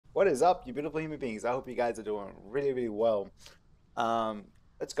What is up, you beautiful human beings? I hope you guys are doing really, really well. Um,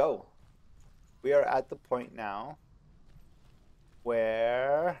 let's go. We are at the point now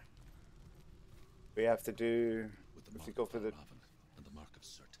where we have to do, With the we have to mark go of for the, Valravan and the mark of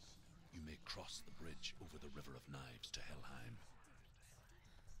Surt, you may cross the bridge over the River of Knives to Helheim.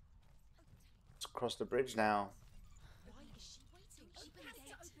 let's cross the bridge now. Why is she waiting? Open the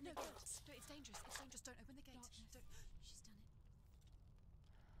gate. Open the gate. No, it's dangerous. It's dangerous. Don't open the gate. Don't. She's done it.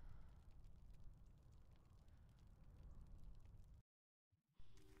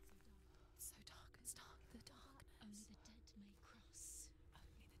 It's so dark. It's dark. The darkness. Only the dead may cross.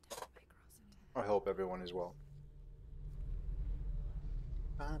 Only the dead may cross. I hope everyone is well.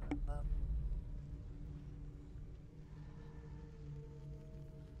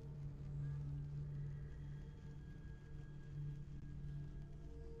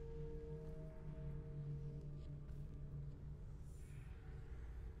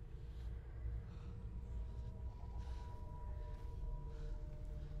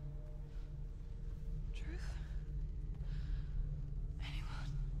 Truth?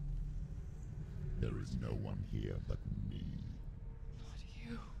 Anyone? There is no one here but me. Not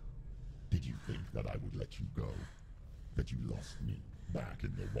you. Did you think that I would let you go? That you lost me back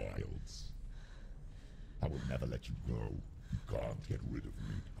in the wilds? I will never let you go. You can't get rid of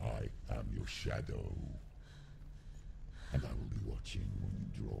me. I am your shadow. And I will be watching when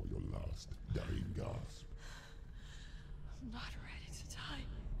you draw your last dying gasp. I'm not ready to die.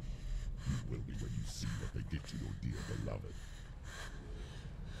 You will be when you see what they did to your dear beloved.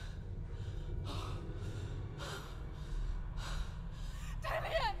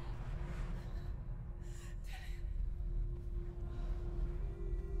 Damien!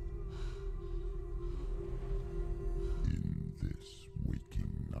 In this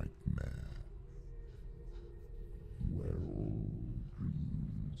waking nightmare, where all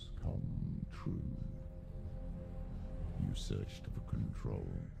dreams come true, you searched for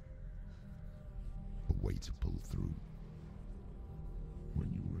control, a way to pull through.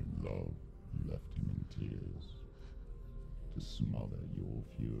 When you were in love, you left him in tears, to smother your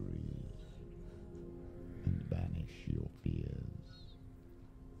furies and banish your fears.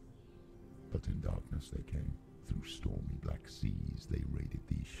 But in darkness they came. Through stormy black seas they raided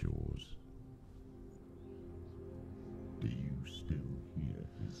these shores. Do you still hear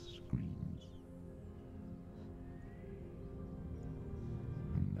his screams?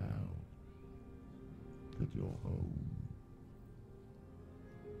 And now that you're home,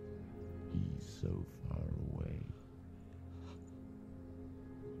 he's so far away.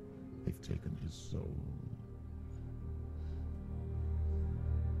 They've taken his soul.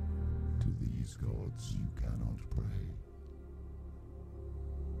 To these gods you cannot pray.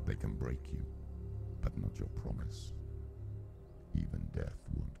 They can break you, but not your promise. Even death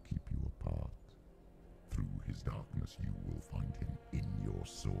won't keep you apart. Through his darkness you will find him. In your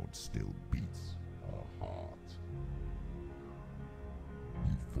sword still beats a heart.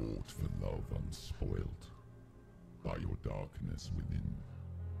 You fought for love unspoilt by your darkness within.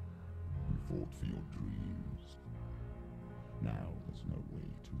 You fought for your dreams. Now there's no way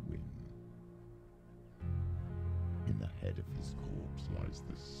to win. In the head of his corpse lies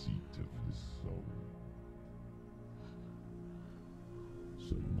the seat of his soul.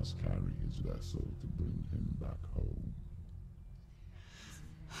 So you must carry his vessel to bring him back home.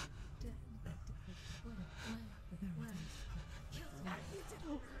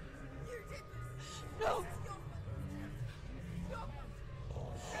 No!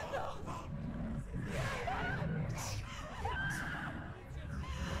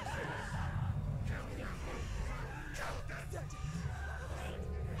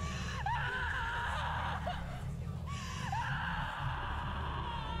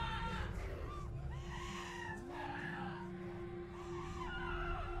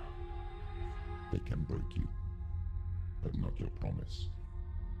 They can break you, but not your promise.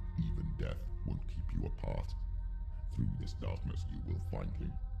 Even death won't keep you apart. Through this darkness you will find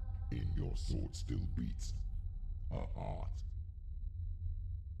him. In your sword still beats a heart.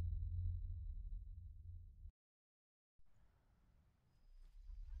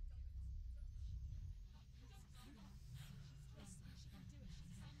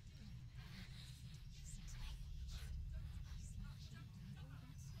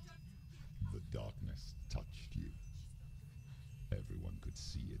 The darkness touched you. Everyone could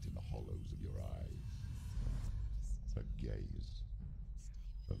see it in the hollows of your eyes. A gaze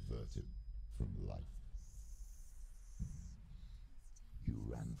averted from life. You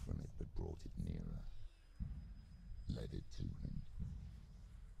ran from it but brought it nearer. Led it to him.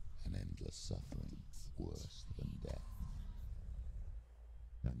 An endless suffering, worse than death.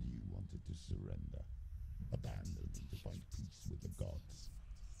 And to surrender, abandon to find peace with the gods.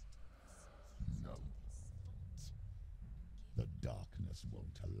 No. The darkness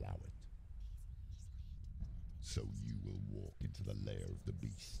won't allow it. So you will walk into the lair of the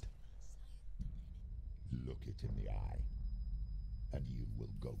beast. Look it in the eye, and you will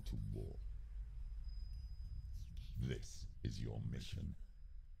go to war. This is your mission.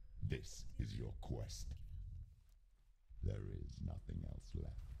 This is your quest. There is nothing else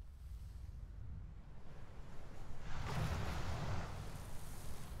left.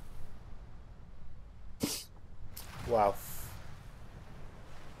 Wow.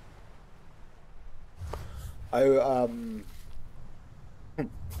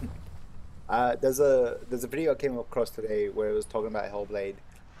 I there's a video I came across today where it was talking about Hellblade,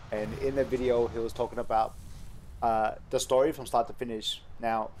 and in the video he was talking about the story from start to finish.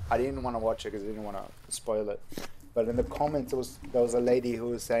 Now I didn't want to watch it because I didn't want to spoil it, but in the comments there was a lady who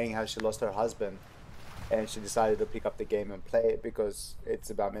was saying how she lost her husband, and she decided to pick up the game and play it because it's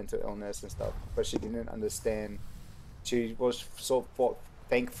about mental illness and stuff. But she didn't understand. She was so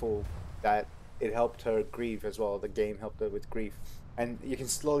thankful that it helped her grieve as well. The game helped her with grief, and you can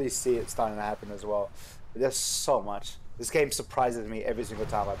slowly see it starting to happen as well. But there's so much. This game surprises me every single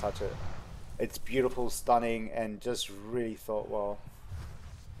time I touch it. It's beautiful, stunning, and just really thought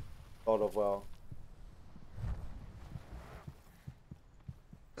of well.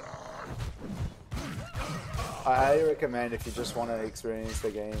 I highly recommend if you just want to experience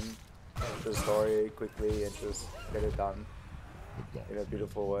the game, the story quickly, and just get it done in a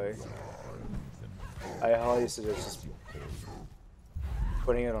beautiful way. I highly suggest just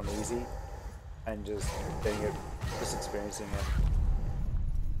putting it on easy and just getting it, just experiencing it.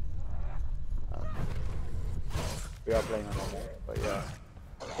 We are playing on normal, but yeah,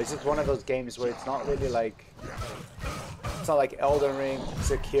 it's just one of those games where it's not really like, it's not like Elden Ring,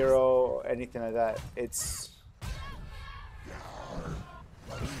 Sekiro, or anything like that. It's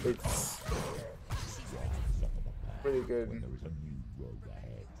pretty good. When there is a new road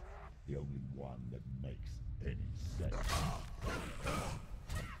ahead, the only one that makes any sense.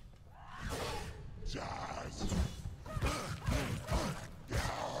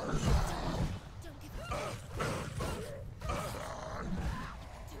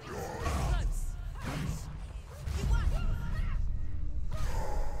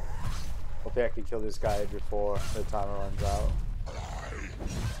 Hopefully I can kill this guy before the timer runs out.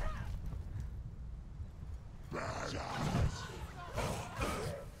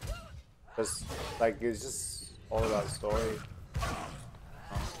 Because, like, it's just all about story.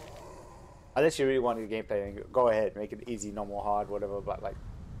 Unless you really want the gameplay, go ahead, make it easy, normal, hard, whatever. But like,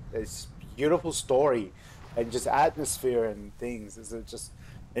 it's beautiful story and just atmosphere and things. It's just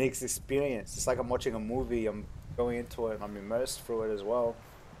an experience. It's like I'm watching a movie. I'm going into it and I'm immersed through it as well.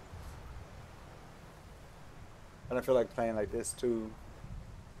 And I feel like playing like this too.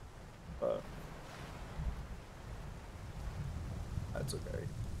 But that's okay.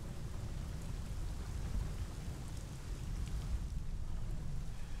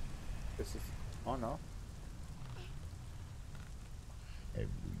 This is, oh no. Every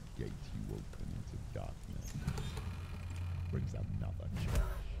gate you open into darkness brings another challenge.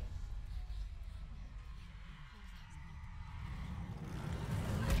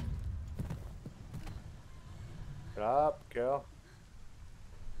 Get up, girl.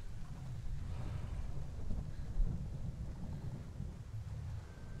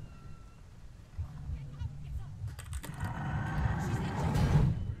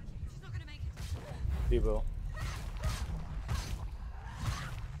 He will.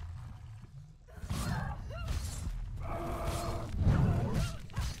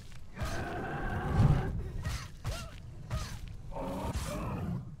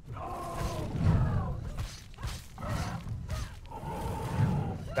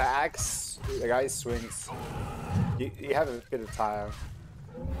 The axe, the guy swings. You have a bit of time.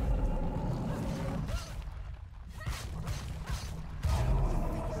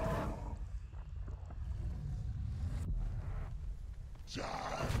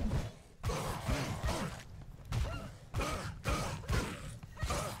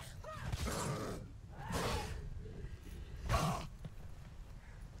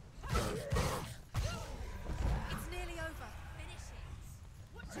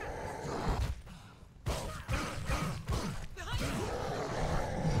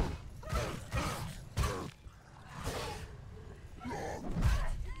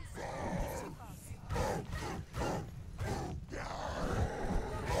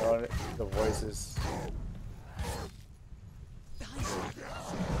 The voices.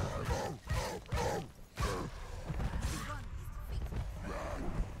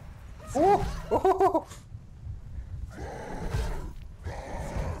 Ooh! Ooh!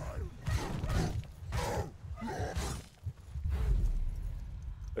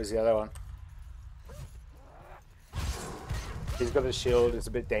 Where's the other one? He's got a shield, it's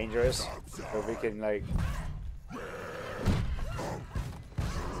a bit dangerous. So we can like...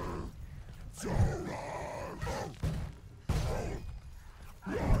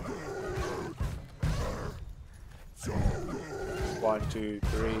 One, two,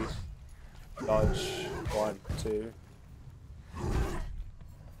 three. Dodge. 1, 2.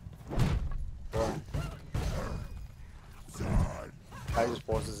 1. I just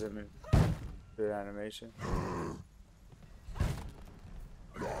pauses him in the animation.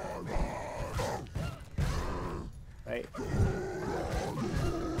 Right.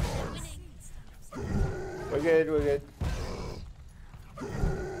 We're good, we're good.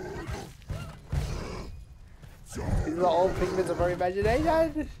 These are all figments of our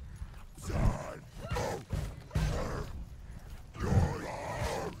imagination.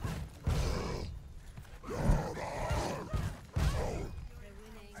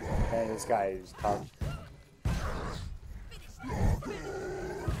 Man, this guy is tough.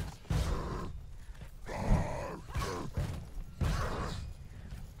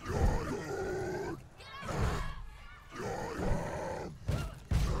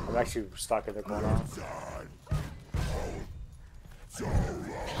 I'm actually stuck in the corner.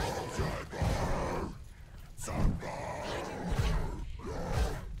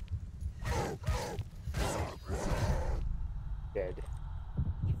 Dead.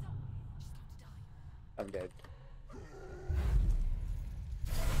 I'm dead.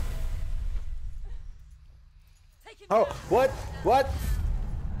 Oh, what? What?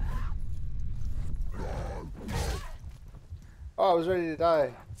 Oh, I was ready to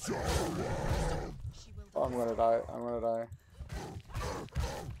die. Oh, I'm gonna die. I'm gonna die.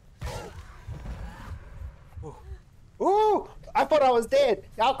 Ooh! I thought I was dead.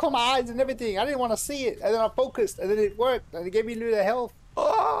 Y'all closed my eyes and everything. I didn't want to see it. And then I focused. And then it worked. And it gave me a little health.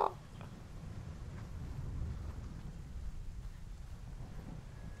 Oh!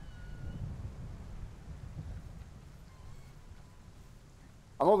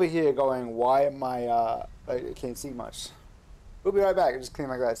 I'm over here going, why am I can't see much. We'll be right back. I just clean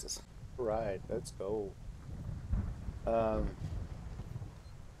my glasses. Right, let's go. I'm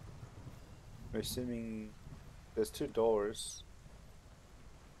assuming there's 2 doors.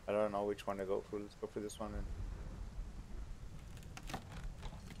 I don't know which one to go through. Let's go for this one then.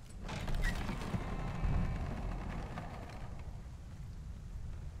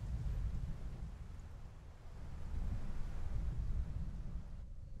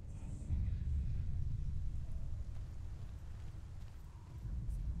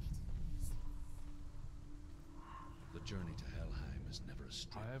 The journey to Helheim is never a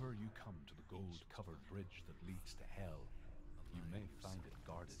straight. However you come to the gold-covered bridge that leads to Hell, you may find it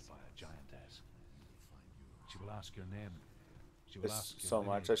guarded by a giantess. She will ask your name. She will ask It's your so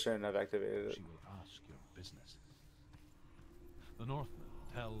much. I lineage. shouldn't have activated it. She will ask your business. The Northmen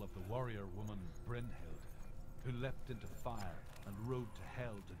tell of the warrior woman Brynhild, who leapt into fire and rode to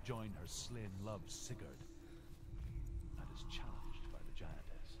Hell to join her slain love Sigurd, and is challenged by the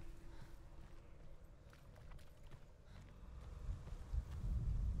giantess.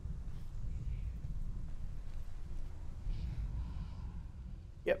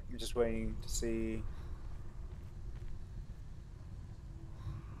 Yep, I'm just waiting to see.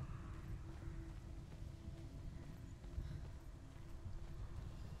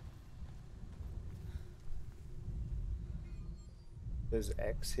 There's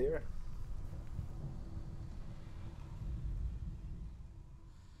X here.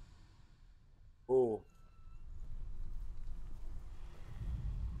 Oh.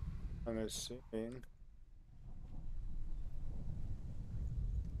 I'm assuming.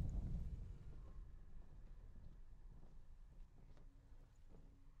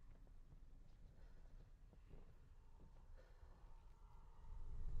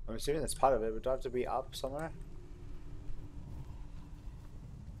 I'm assuming that's part of it, but do I have to be up somewhere?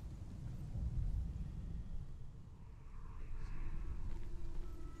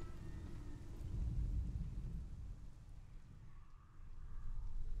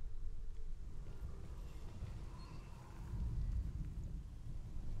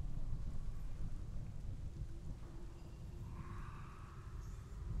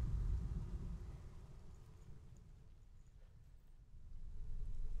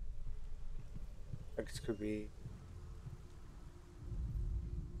 X could be.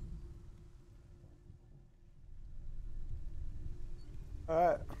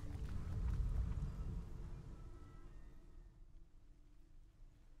 Alright.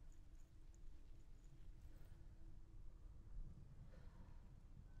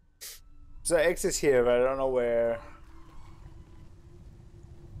 So X is here, but I don't know where.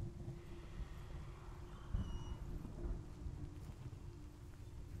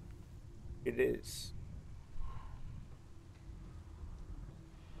 It is.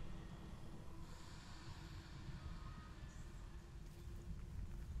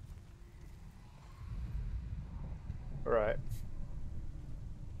 All right.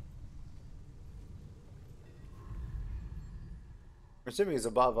 I'm assuming it's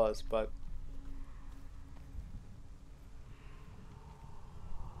above us, but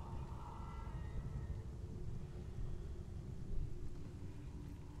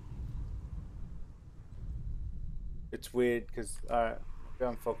it's weird because maybe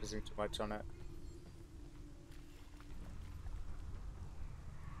I'm focusing too much on it.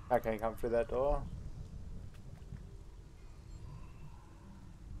 I can't come through that door.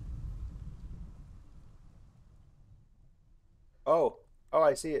 Oh, oh,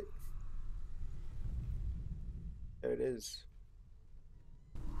 I see it. There it is.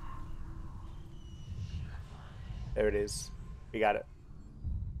 There it is. We got it.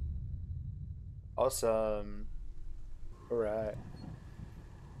 Awesome. All right.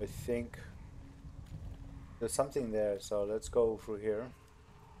 I think there's something there, so let's go through here.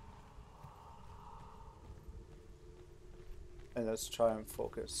 And let's try and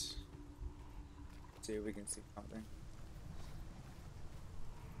focus. See if we can see something.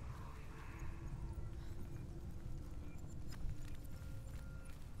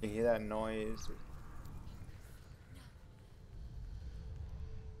 You hear that noise?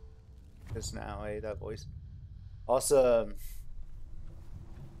 Just now, hey, that voice. Awesome.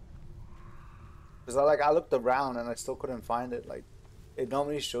 Because I looked around and I still couldn't find it. Like, it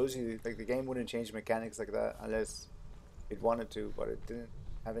normally shows you, like, the game wouldn't change mechanics like that unless it wanted to, but it didn't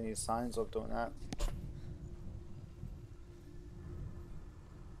have any signs of doing that.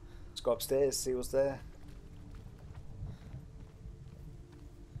 Let's go upstairs, see what's there.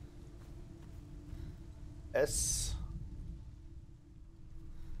 S.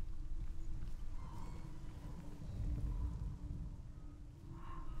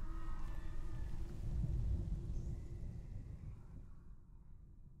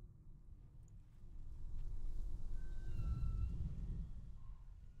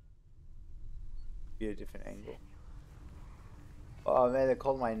 Be a different angle. Oh man, they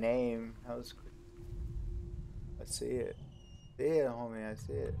called my name. That was quick. I see it. See it, homie. I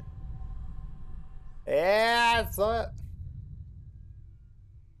see it. Yeah, I saw it.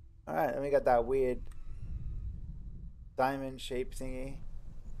 Alright, then we got that weird diamond shape thingy.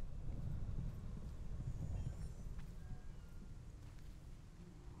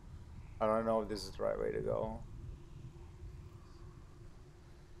 I don't know if this is the right way to go.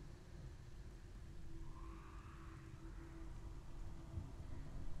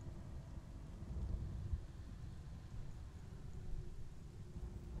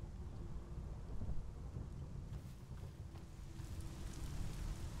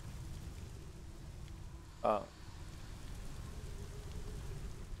 Oh.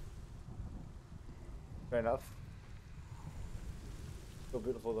 Fair enough. So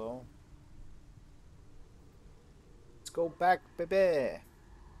beautiful though. Let's go back, baby.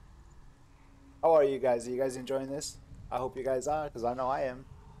 How are you guys? Are you guys enjoying this? I hope you guys are, because I know I am.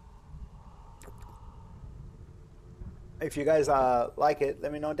 If you guys like it,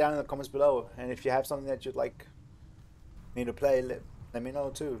 let me know down in the comments below. And if you have something that you'd like me to play, let me know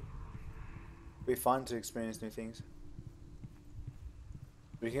too. It'll be fun to experience new things.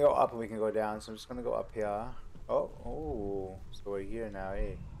 We can go up and we can go down, so I'm just gonna go up here. Oh, so we're here now,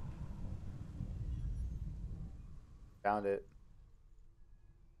 eh? Found it.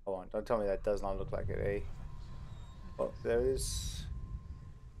 Hold on, don't tell me that does not look like it, eh? Oh, there it is.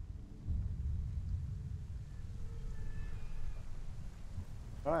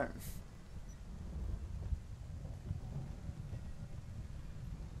 Alright.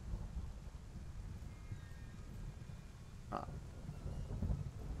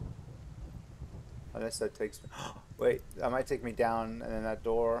 Unless that takes me... Wait, that might take me down and then that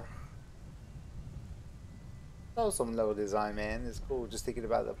door. That was some level design, man. It's cool just thinking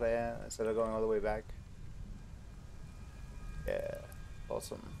about the player instead of going all the way back. Yeah,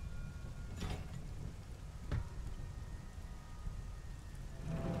 awesome.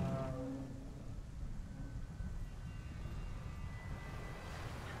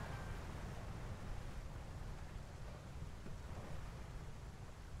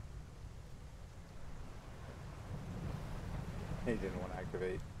 He didn't want to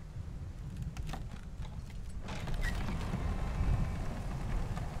activate.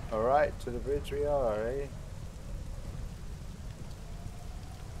 Alright, to the bridge we are, eh?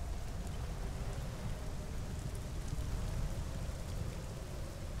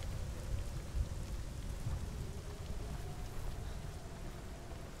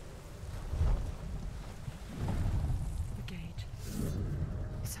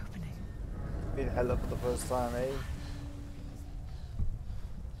 Hela for the first time, eh?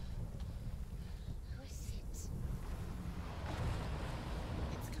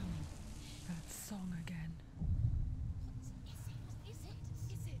 It's coming. That song again. Is it?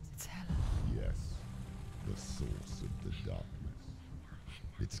 It's Hela. Yes, the source of the darkness.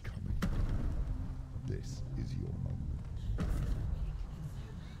 It's coming. This is your moment.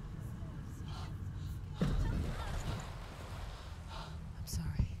 I'm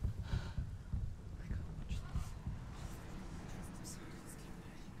sorry. I can't watch this.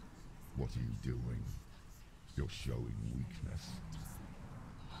 What are you doing? You're showing weakness.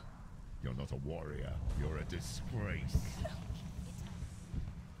 You're not a warrior. You're a disgrace.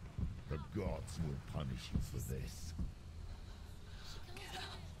 The gods will punish you for this.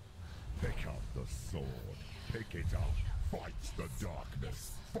 Pick up the sword. Pick it up. Fight the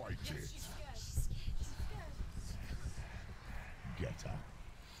darkness. Fight it. Get up.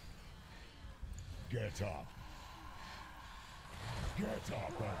 Get up. Get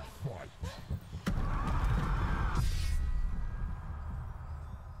up and fight.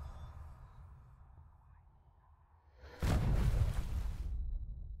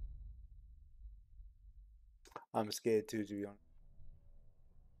 I'm scared too, to be honest.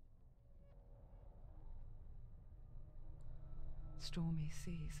 Stormy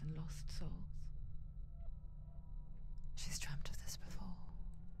seas and lost souls. She's dreamt of this before.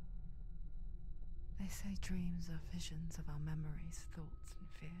 They say dreams are visions of our memories, thoughts, and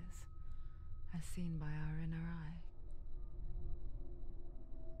fears, as seen by our inner eye.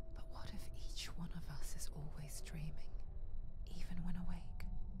 But what if each one of us is always dreaming, even when awake,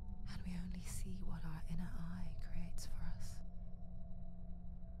 and we only see what our inner eye creates for us?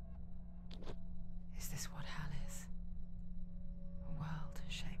 Is this what hell is? A world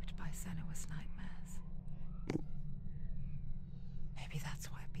shaped by Senua's nightmares. Maybe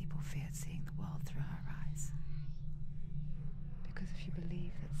that's why people feared seeing the world through her eyes. Because if you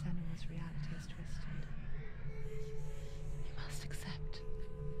believe that Senua's reality is twisted, you must accept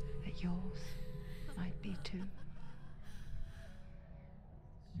that yours might be too.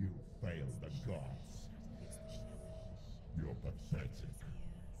 You failed the gods. You're pathetic.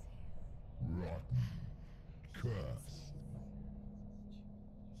 Rotten. Cursed.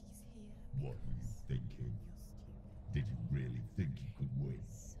 What were you thinking? Did you really think you could win?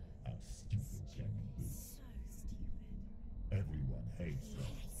 How stupid can you be? Everyone hates her.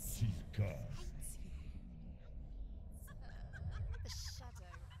 She's cursed. The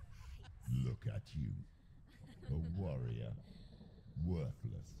shadow Look at you. A warrior.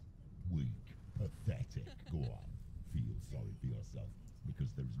 Worthless. Weak. Pathetic. Go on. Feel sorry for yourself,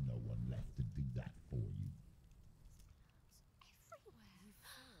 because there is no one left to do that for you. everywhere.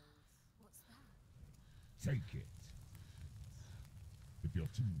 What's that? Take it. If you're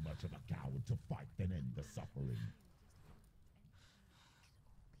too much of a coward to fight, then end the suffering.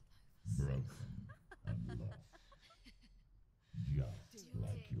 Broken and lost. Just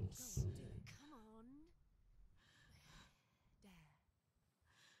like your sword. Come on. Dare.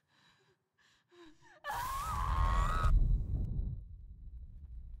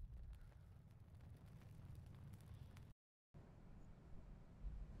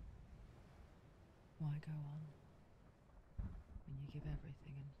 Why go on? When you give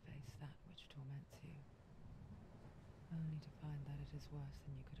everything and face that which torments you, only to find that it is worse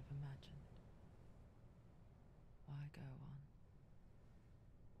than you could have imagined. Why go on?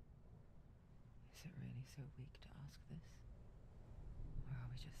 Is it really so weak to ask this? Or are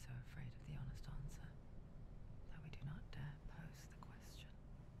we just so afraid of the honest answer that we do not dare pose the question?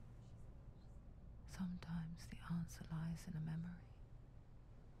 Sometimes the answer lies in a memory,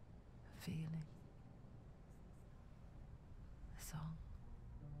 a feeling, a song.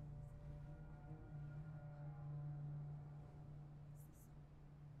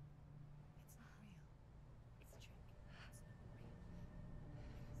 It's not real. It's a trick. It's not real.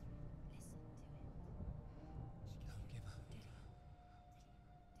 Listen to it. Don't give up. Did it?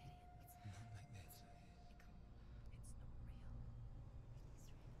 Not like this. It's not real.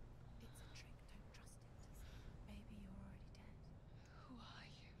 It's a trick. Don't trust it. Maybe you're already dead. Who are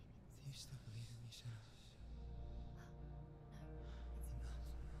you? Do you still believe in me, Senua? No.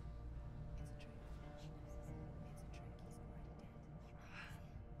 You're not. It's a trick. She knows this. It's a trick. He's already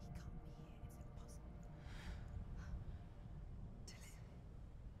dead. He can't be here. It's impossible.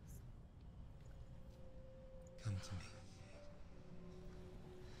 Come to me.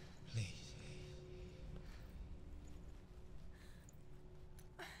 Please.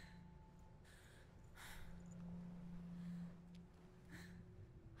 The light.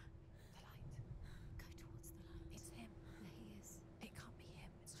 Go towards the light. It's him. There he is. It can't be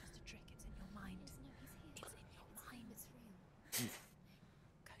him. It's just a trick. It's in your mind.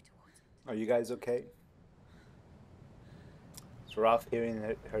 Are you guys okay? It's rough hearing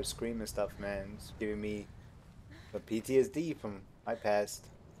her scream and stuff, man. It's giving me the PTSD from my past.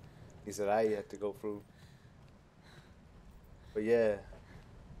 Things that I had to go through. But yeah,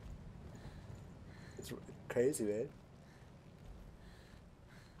 it's crazy, man.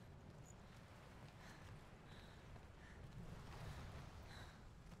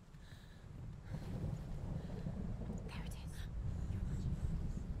 There it is.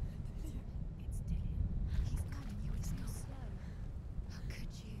 It's still in. He's coming. You were too slow. How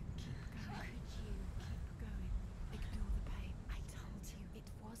could you? Keep going. How could you? Keep going. Ignore the pain. I told you it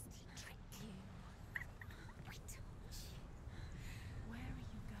wasn't. He tricked you. I told you. Where are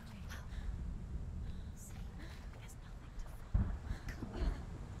you going? See, there's nothing to follow. Come on.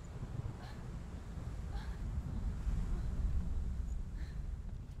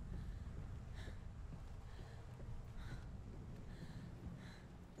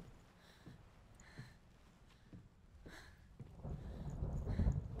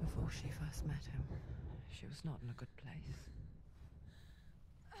 Before she first met him, she was not in a good place.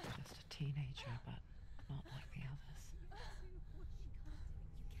 Just a teenager, but not like the others.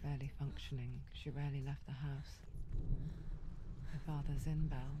 Barely functioning, she rarely left the house. Her father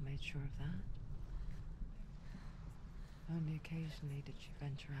Zinbel made sure of that. Only occasionally did she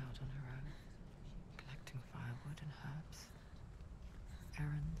venture out on her own, collecting firewood and herbs.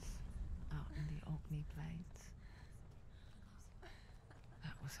 Errands out in the Orkney Plains.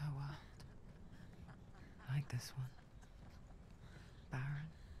 That was her world. Like this one. Barren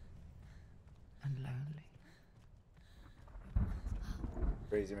and lonely.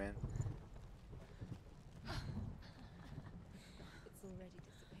 Crazy, man. It's already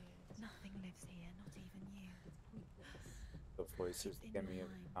disappeared. Nothing lives here, not even you. It's pointless. The voices It's in get your me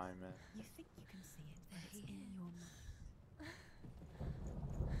every mind. time, man. You think you can see it, but it's in your mind.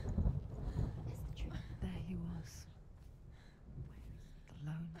 There's the truth. There he was. The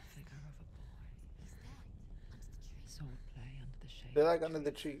lone figure of a boy. He's there, under the tree. Sword play under the shade. They're like under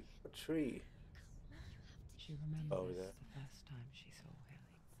the tree. A tree. She remembers Oh, yeah. the first time she saw him.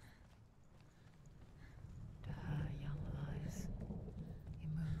 To her young eyes, he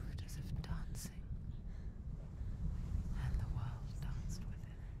moved as if dancing, and the world danced with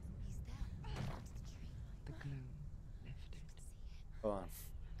him. He's there, under the tree. The gloom lifted. Go on.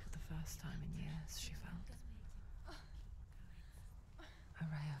 For the first time in years, she felt a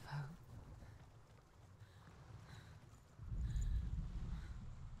ray of hope.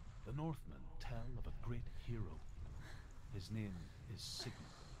 The Northmen tell of a great hero. His name is Sigmund.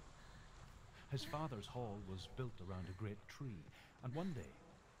 His father's hall was built around a great tree, and one day,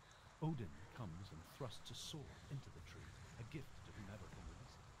 Odin comes and thrusts a sword into the tree, a gift to whomever can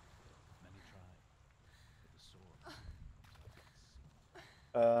release it. Many try, but the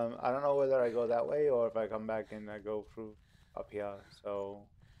sword. I don't know whether I go that way or if I come back and I go through up here. So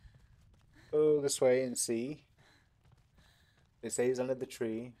go this way and see. They say he's under the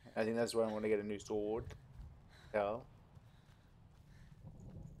tree. I think that's where I'm going to get a new sword. Yeah.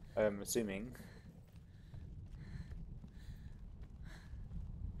 I'm assuming.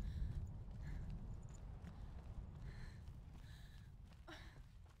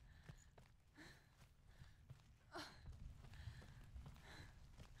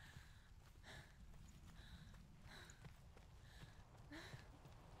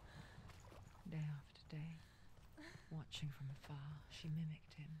 Day after day, watching from afar, she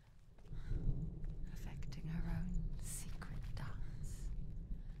mimicked him, perfecting her own secret dance,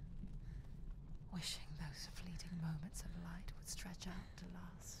 wishing those fleeting moments of light would stretch out to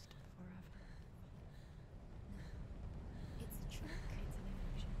last forever. No, it's a trick. It's an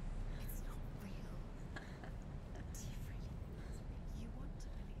illusion. It's not real. Do you really think it's real? You want to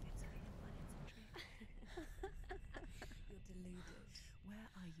believe it's real, but it's a trick. You're deluded. Where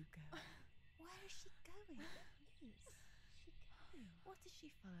are you going? Where is she going? Where is she going? What is she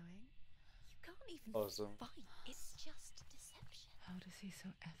following? You can't even Awesome. fight. It's just deception. How does he so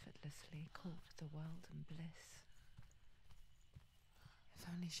effortlessly court the world and bliss? If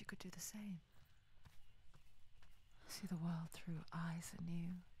only she could do the same. See the world through eyes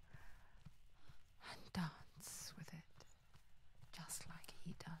anew and dance with it, just like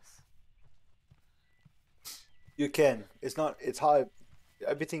he does. You can. It's not. It's hard.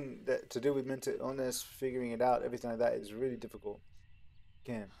 Everything that to do with mental illness, figuring it out, everything like that is really difficult.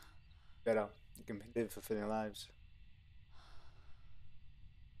 You can. Better. You can live fulfilling lives.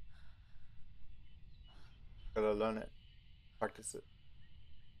 Gotta learn it. Practice it.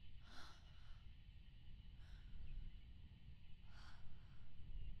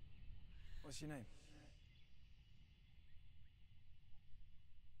 What's your name?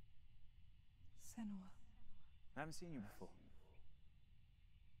 Senua. I haven't seen you before.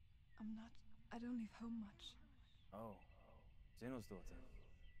 I don't leave home much. Oh, Zenua's daughter.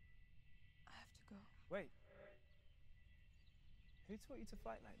 I have to go. Wait. Who taught you to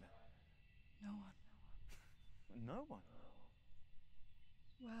fight like that? No one. No one?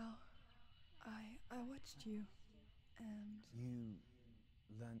 Well, I watched you, and... You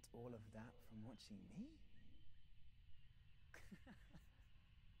learnt all of that from watching me?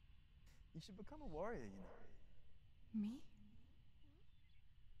 You should become a warrior, you know. Me?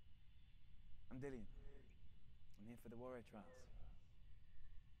 I'm Dillian. I'm here for the warrior trials.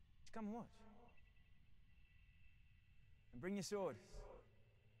 Just come and watch. And bring your sword.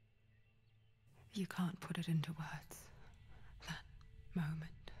 You can't put it into words. That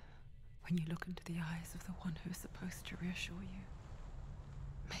moment when you look into the eyes of the one who's supposed to reassure you,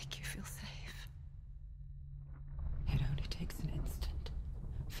 make you feel safe. It only takes an instant.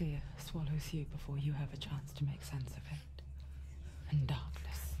 Fear swallows you before you have a chance to make sense of it. And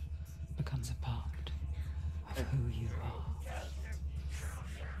darkness becomes a part of who you are.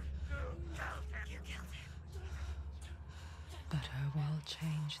 But her world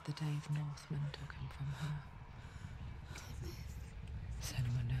changed the day the Northmen took him from her.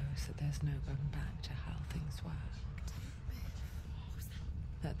 Senua knows that there's no going back to how things were.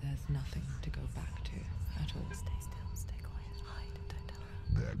 That there's nothing to go back to at all. Stay still, stay quiet, hide, don't tell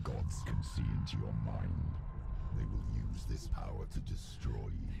her. Their gods can see into your mind. They will use this power to destroy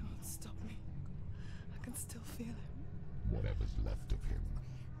you. They won't stop me. I can still feel him. Whatever's left of him,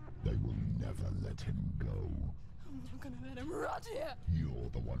 they will never let him go. I'm not gonna let him rot here! You're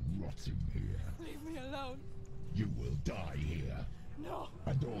the one rotting here. Leave me alone! You will die here. No!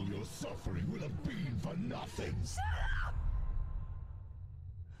 And all your suffering will have been for nothing. Shut up!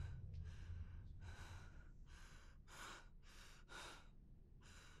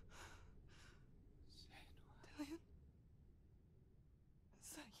 Dillian?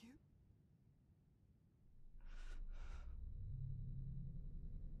 Is that you?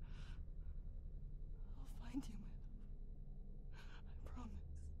 I'll find you, my love. I promise.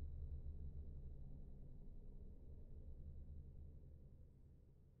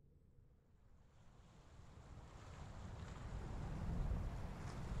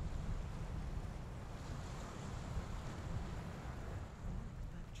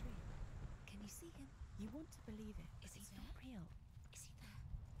 By the tree. Can you see him? You want to believe it, but he's not real. Is he there?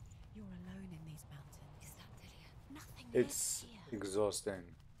 You're alone in these mountains. Is that Dillian? Nothing It's lives here. exhausting.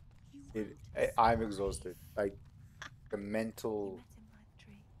 You It, won't I'm see exhausted. Like the You mental met him by the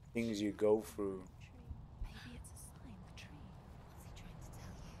tree. things you go through. Tree. Maybe it's a sign, the tree. What's he trying to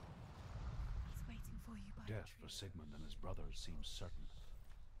tell you? He's waiting for you by Death the tree. for Sigmund and his brothers seems certain.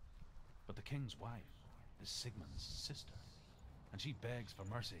 But the king's wife is Sigmund's sister, and she begs for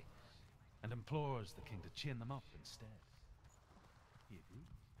mercy and implores the king to chain them up instead. He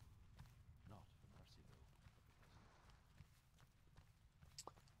agrees. Not for mercy, though.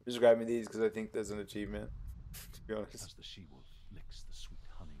 Just grab me these because I think there's an achievement. To be honest. As the she-wolf licks the sweet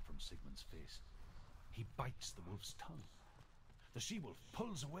honey from Sigmund's face, he bites the wolf's tongue. The she-wolf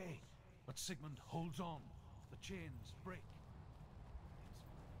pulls away, but Sigmund holds on. The chains break.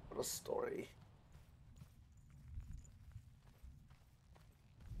 What a story. His enemy,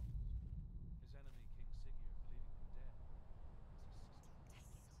 King Sigurd, bleeding from death.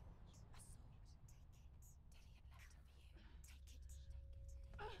 Take it. A sword.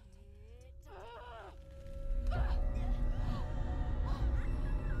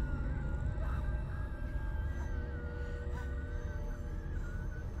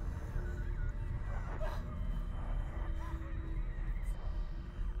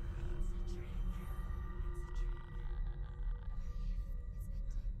 Take it.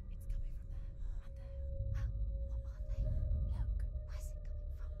 Dillian left it for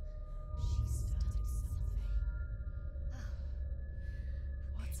you. Take it.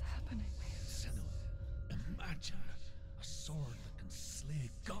 What's happening? Senua, imagine a sword that can slay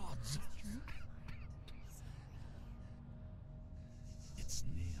gods. Its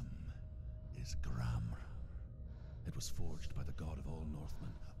name is Gramr. It was forged by the god of all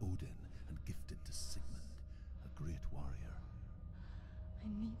Northmen, Odin, and gifted to Sigmund, a great warrior. I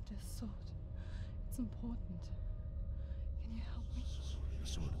need this sword. It's important. Can you help me? The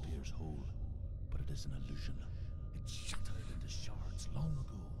sword appears whole, but it is an illusion. It shattered into shards long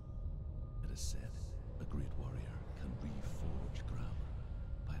ago. It is said a great warrior can reforge Gramr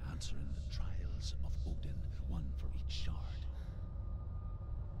by answering the trials of Odin, one for each shard.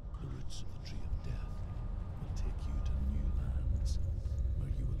 The roots of the Tree of Death will take you to new lands where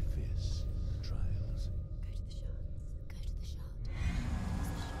you will face the trials. Go to the shards. Go to the shard. Where's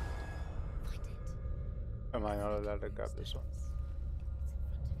the shard? Find it. Am I not allowed to grab this one?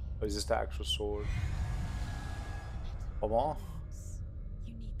 Or is this the actual sword? Come on.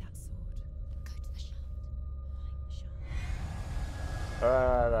 You need that sword. Go to the shaft. Find the shaft.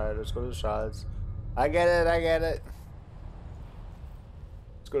 Alright, let's go to the shards. I get it, I get it.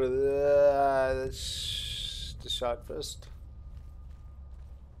 Let's go to the shard first.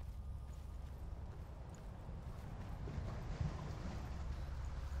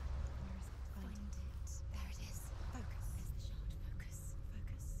 Find it. There it is. Focus. There's the shard. Focus.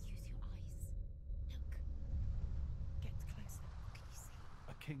 Focus. Use your eyes. Look. Get closer. What can you see?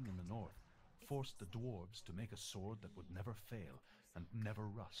 A king in the north forced the dwarves to make a sword that would never fail and never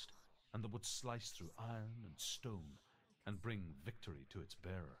rust, and that would slice through iron and stone and bring victory to its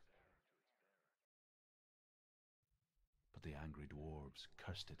bearer. But the angry dwarves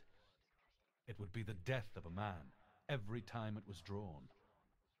cursed it. It would be the death of a man every time it was drawn,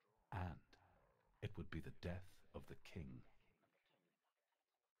 and it would be the death of the king.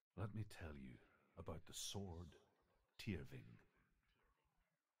 Let me tell you about the sword Tyrving.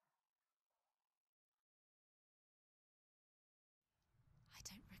 I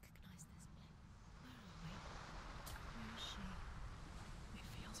don't recognize this place. Where are we? Where is she? It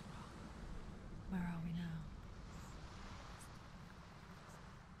feels wrong. Where are we now?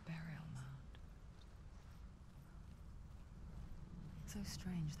 Burial mound. So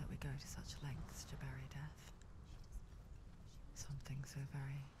strange that we go to such lengths to bury death. Something so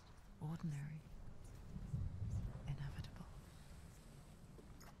very ordinary, inevitable.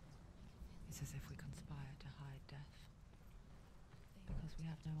 It's as if we conspire to hide death, because we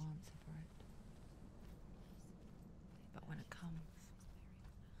have no answer for it. But when it comes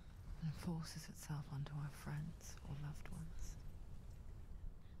and forces itself onto our friends or loved ones,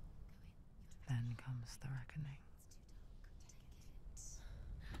 then comes the reckoning. It's too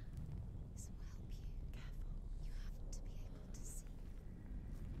dark. Take it. This will help you. Careful. You have to be able to see.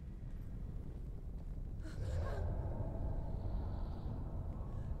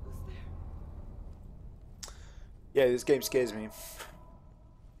 Who's there? Yeah, this game scares me.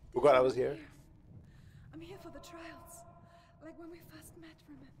 Forgot I was here. I'm here for the trials. Like when we first met,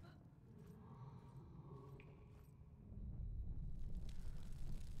 remember?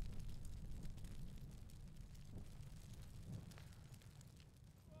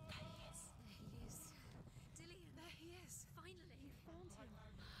 There he is. There he is. Dillian, there he is. Finally. You found him.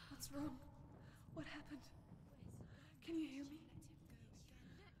 What's wrong? What happened? Can you hear me?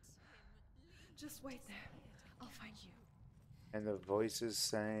 Just wait there. I'll find you. And the voice is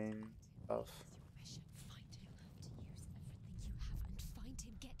saying stuff. It's your mission. Find him. You have to use everything you have and find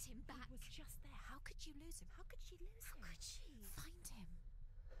him. Get him back. He was just there. How could you lose him? How could she lose him? How could she? Find him.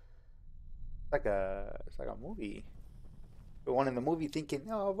 It's like a movie. The one in the movie thinking,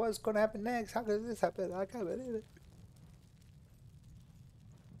 oh, what's gonna happen next? How could this happen? I can't believe it.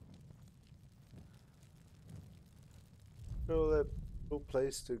 No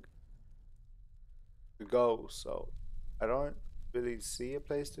place to go, so I don't really see a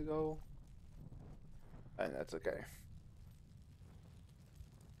place to go. And that's okay.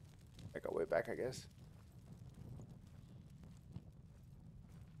 Make our way back, I guess.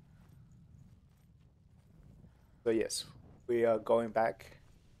 So yes, we are going back.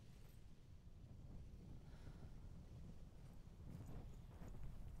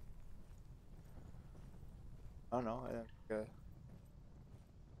 Oh no, I think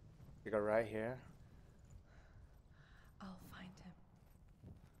we go right here. I'll find him.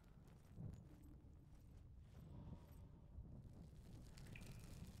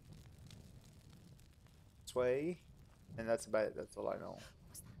 This way, and that's about it. That's all I know.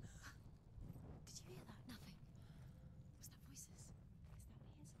 What's that? Did you hear that? Nothing. Was that voices? Is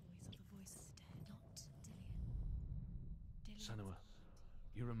that his voice or the voice of the dead? Not Dillian. Senua,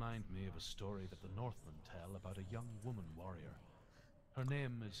 you remind me of a story that the Northmen tell about a young woman warrior. Her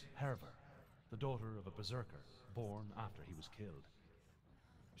name is Herver, the daughter of a berserker born after he was killed.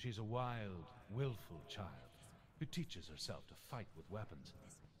 She's a wild, willful child who teaches herself to fight with weapons.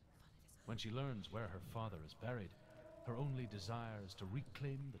 When she learns where her father is buried, her only desire is to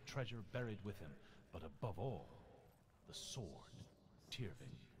reclaim the treasure buried with him, but above all, the sword,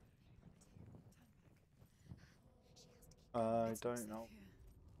 Tyrving. I don't know.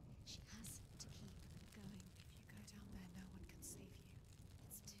 She has to keep going. If you go down there, no one can save you.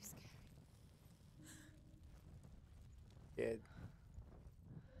 It's too scary. Yeah.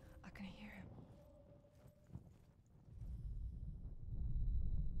 I can hear him.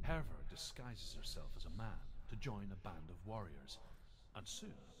 Herver disguises herself as a man to join a band of warriors, and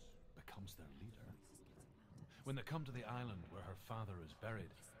soon becomes their leader. When they come to the island where her father is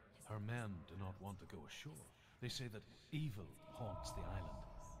buried, Her men do not want to go ashore. They say that evil haunts the island,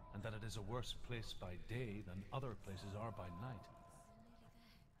 and that it is a worse place by day than other places are by night.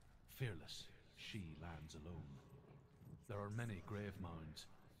 Fearless, she lands alone. There are many grave mounds,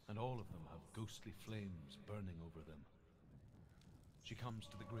 and all of them have ghostly flames burning over them. She comes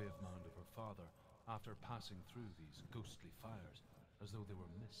to the grave mound of her father after passing through these ghostly fires, as though they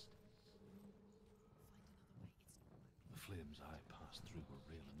were mist. The flames I passed through were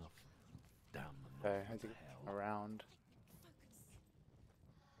real enough. Damn the Okay, north I to think hell. around.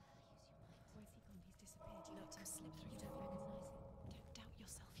 Where's he gone? He's disappeared. You let him slip through. You don't recognize him. Don't doubt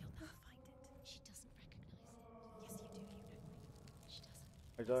yourself. You'll never find it. She doesn't recognize it. Yes, you do. You know it. She doesn't.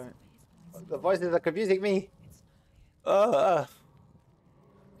 I don't. It's The voices are confusing me. It's not here. Uh,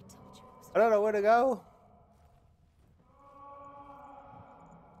 We told you it was. I don't know where to go.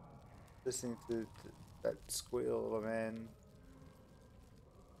 Listening to that squeal of a man.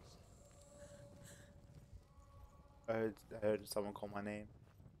 I heard someone call my name.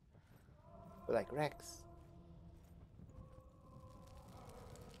 But like Rex.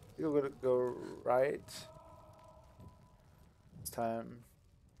 You're gonna go right. This time.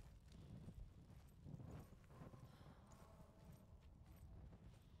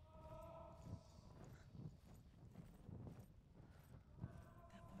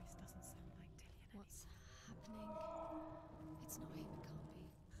 That voice doesn't sound like Dillian. What's happening? It's not him. It can't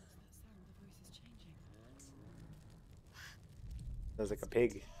be. What's that sound? The voice is changing. There's like a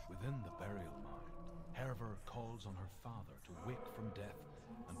pig. Within the burial mound, Herver calls on her father to wake from death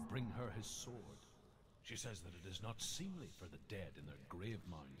and bring her his sword. She says that it is not seemly for the dead in their grave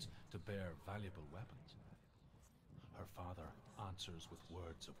mounds to bear valuable weapons. Her father answers with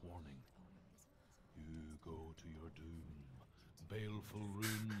words of warning. You go to your doom. Baleful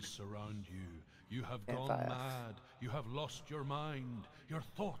runes surround you. You have gone mad. You have lost your mind. Your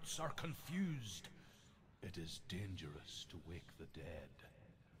thoughts are confused. It is dangerous to wake the dead.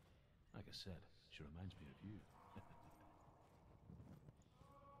 Like I said, she reminds me of you.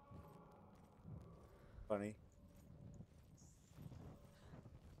 Funny.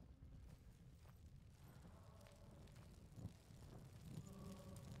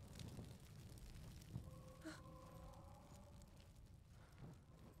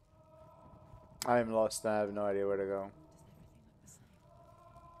 I'm lost and I have no idea where to go. Does everything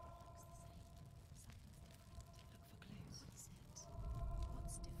look the same? Looks the same. Look for clues. What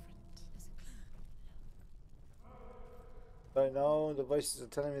is it? What's different? There's a clue. I know the voices are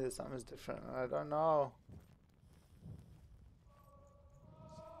telling me that something's different. I don't know.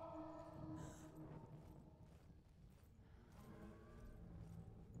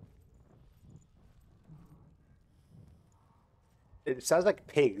 It sounds like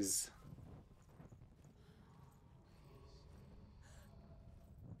pigs.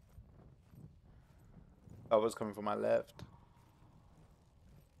 That was coming from my left.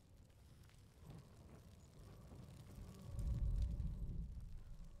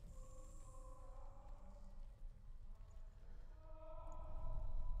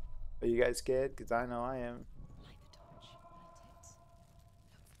 Are you guys scared? Because I know I am. Light the torch. Light it.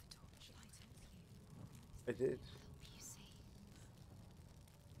 Look for the torch. Light it. I did. Help you see.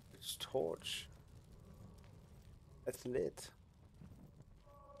 It's torch. It's lit.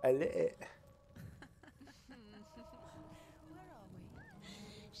 I lit it. Where are we?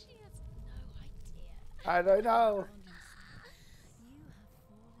 She has no idea. I don't know. You have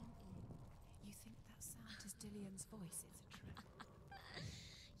fallen in. You think that sound is Dillian's voice? It's a trick.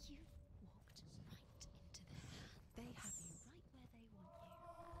 You've walked right into their hands. They have you right where they want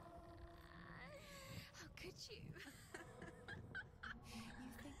you. How could you? You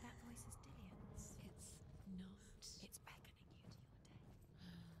think that voice is Dillian's? It's not. It's beckoning you to your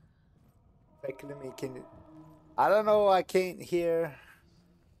death. Beckoning me, can you... I don't know, I can't hear.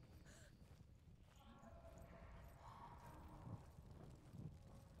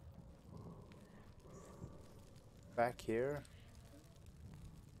 Back here.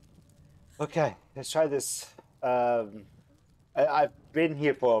 Okay, let's try this. I've been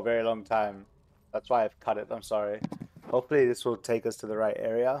here for a very long time. That's why I've cut it, I'm sorry. Hopefully this will take us to the right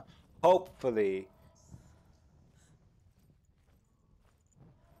area. Hopefully.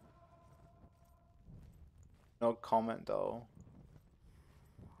 No comment though.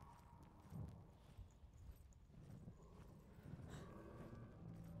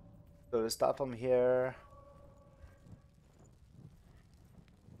 So let's start from here.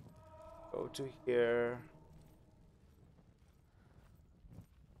 Go to here.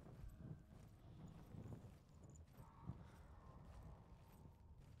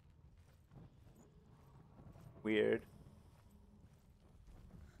 Weird.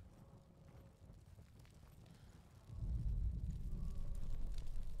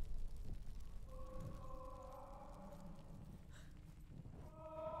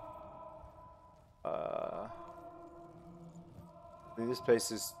 This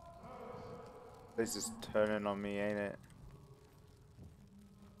place is turning on me, ain't it?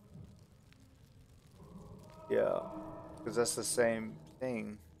 Yeah, because that's the same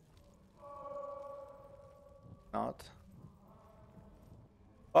thing. Not.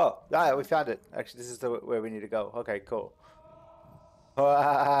 Oh, yeah, we found it. Actually, this is the where we need to go. Okay, cool.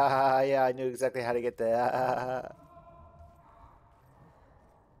 Yeah, I knew exactly how to get there.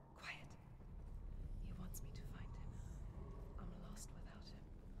 Quiet. He wants me to find him. I'm lost without him.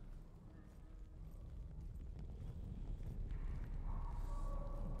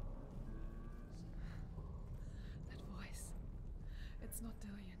 That voice. It's not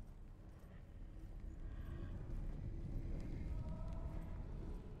Dillian.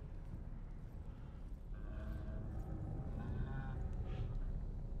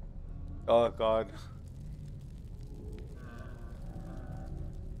 Oh God.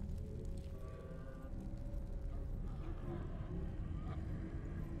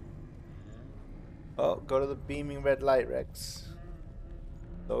 Oh, go to the beaming red light, Rex.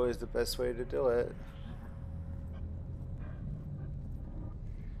 It's always the best way to do it.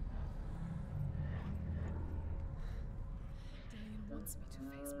 Dillian wants me to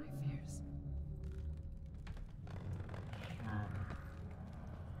face my fears.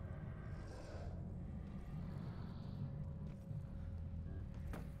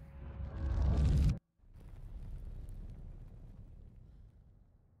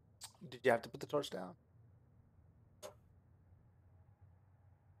 Did you have to put the torch down?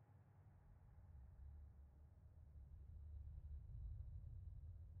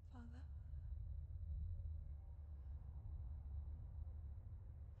 Father?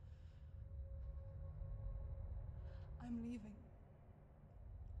 I'm leaving.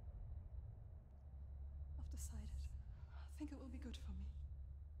 I've decided. I think it will be good for me.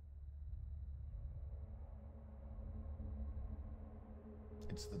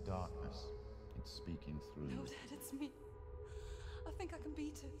 It's the darkness. It's speaking through No, you. Dad, it's me. I think I can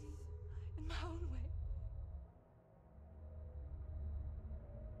beat it. In my own way.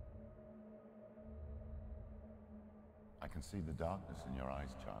 I can see the darkness in your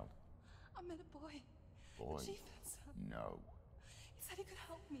eyes, child. I met a boy. Boy. The chieftain's son. No. He said he could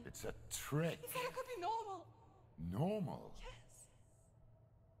help me. It's a trick. He said I could be normal. Normal. Yes.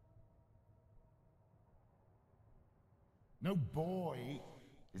 No boy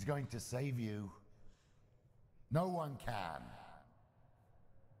is going to save you. No one can.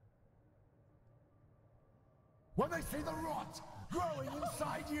 When they see the rot growing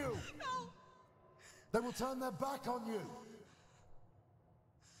inside you, No! they will turn their back on you.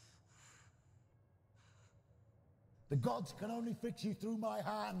 The gods can only fix you through my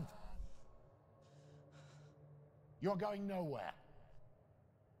hand. You're going nowhere.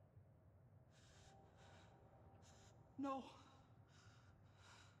 No.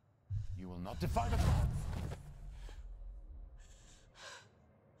 You will not defy the gods.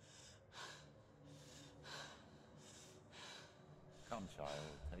 Come, child,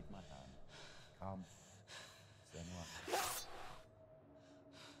 take my hand. Come. Senua.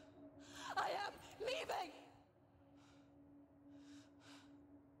 I am leaving!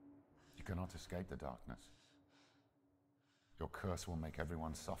 You cannot escape the darkness. Your curse will make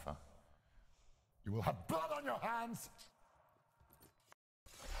everyone suffer. You will have blood on your hands!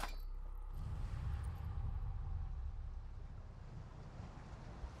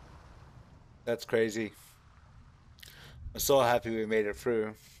 That's crazy. I'm so happy we made it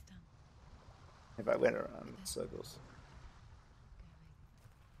through. If I went around in circles.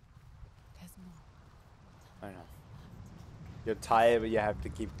 There's more. I know. You're tired, but you have to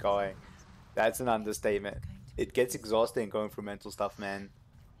keep going. That's an understatement. It gets exhausting going through mental stuff, man.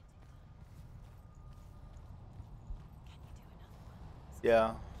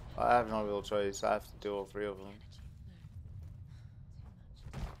 Yeah, I have no real choice. I have to do all three of them.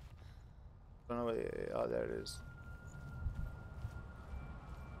 Don't know what. Oh, there it is.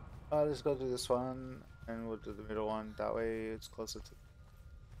 Let's go do this one, and we'll do the middle one. That way, it's closer to.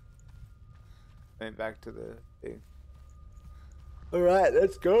 And back to the thing. All right,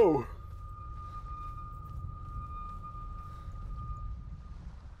 let's go.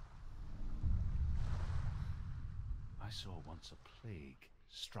 I saw once a plague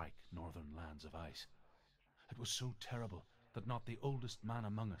strike northern lands of ice. It was so terrible that not the oldest man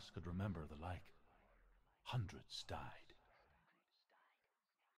among us could remember the like. Hundreds died.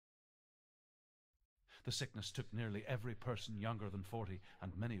 The sickness took nearly every person younger than 40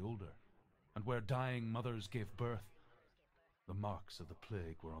 and many older, and where dying mothers gave birth, the marks of the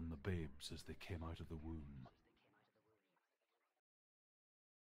plague were on the babes as they came out of the womb.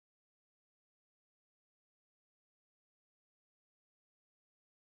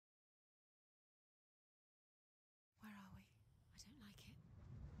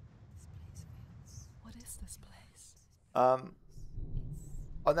 this place.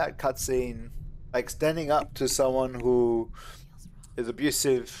 On that cutscene, like standing up to someone who is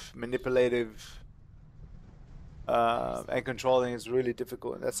abusive, manipulative, and controlling is really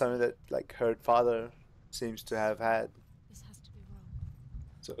difficult. And that's something that like her father seems to have had. This has to be wrong.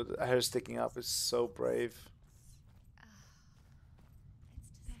 So her sticking up is so brave.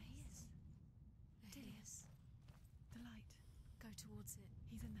 There he is. There he is. The light. Go towards it.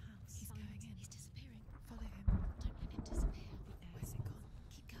 He's in the house. He's Find going it. in. He's disappearing. Follow him. Don't let him disappear. Where's it gone?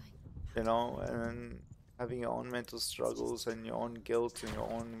 Keep going. You know, and having your own mental struggles and your own guilt and your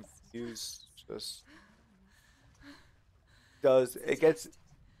own views just does it gets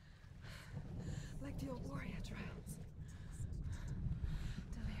Like the old warrior trials.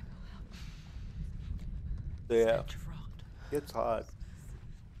 Dillian will help. yeah, Stench of rot. it's hard.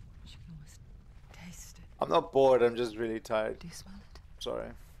 She can almost taste it. I'm not bored, I'm just really tired. Do you smell it? Sorry.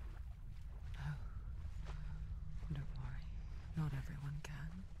 No. Don't worry. Not everyone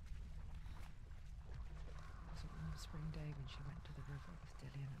can. It was a warm spring day when she went to the river with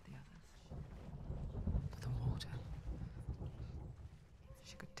Dillian and the others. For the water.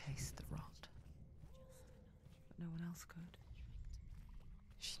 She could taste the rot. But no one else could.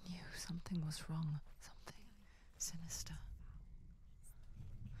 She knew something was wrong. Something sinister.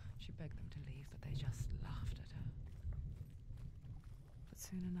 She begged them to leave, but they just laughed at her. But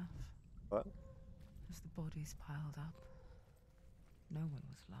soon enough, What? as the bodies piled up, no one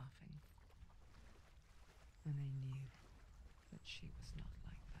was laughing. And they knew that she was not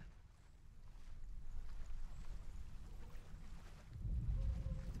like that.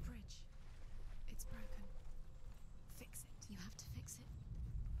 The bridge. It's broken. Fix it. You have to fix it.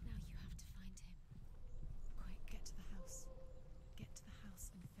 Now you have to find him. Quick, get to the house. Get to the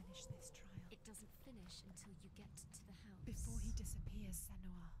house and finish this trial. It doesn't finish until you get to the house. Before he disappears,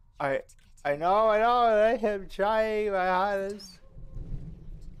 Senua. I know, I am trying my hardest.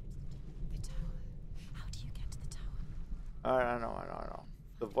 The tower. How do you get to the tower? I know.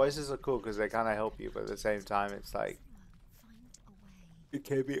 The voices are cool because they kind of help you, but at the same time, it's like Find a way. it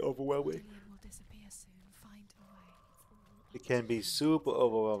can be overwhelming. Dillian will disappear soon. Find a way. It can be super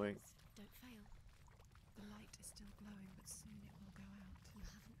overwhelming. Don't fail. The light is still glowing, but soon it will go out. You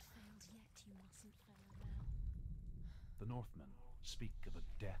haven't failed yet. You mustn't fail now. The Northmen speak of a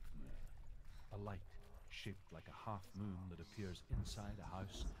death moon, a light shaped like a half moon that appears inside a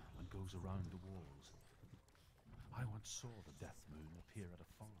house and goes around the walls. I once saw the death moon appear at a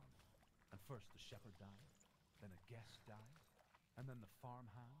farm, and first the shepherd died, then a guest died, and then the farm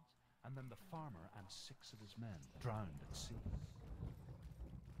hands, and then the farmer and 6 of his men drowned at sea.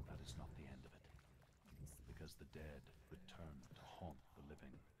 That is not the end of it, because the dead return to haunt the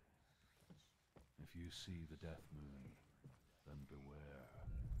living. If you see the death moon, then beware,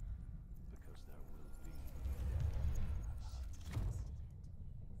 because there will be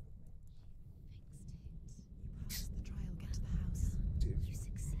Pass the trial. Get to the house. You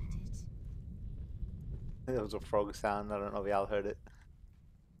succeeded. There was a frog sound. I don't know if y'all heard it.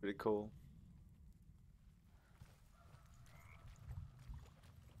 Pretty cool.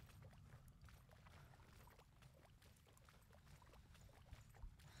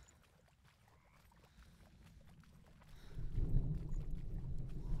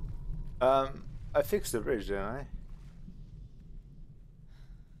 I fixed the bridge, didn't I?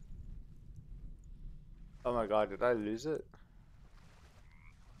 Oh my god, did I lose it?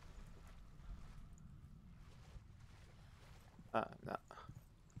 No.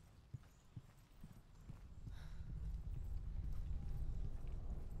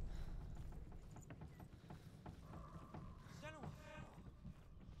 Senua!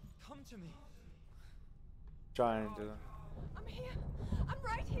 Come to me! Trying to. I'm here. I'm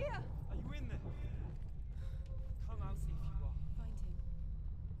right here. Are you in there? Come out, see if you are. Find him.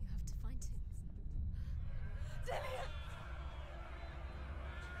 You have to find him. Dillian!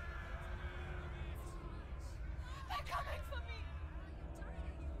 They're coming for me.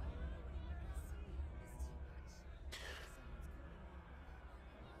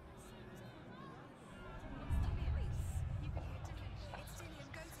 You can hear Dillian. It's Dillian.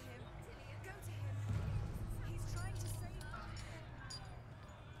 Go to him. Go to him. He's trying to save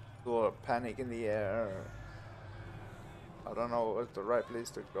you. Or panic in the air. I don't know what's the right place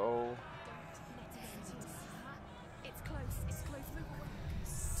to go. It's close. It's close. Move quick.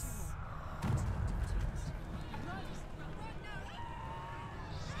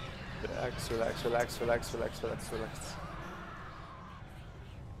 Relax.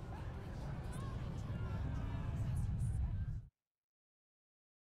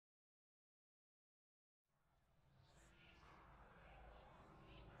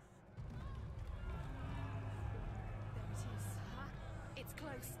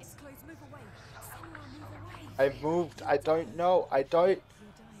 close. It's close. Move away. Senua, move away. I moved. I don't know. I don't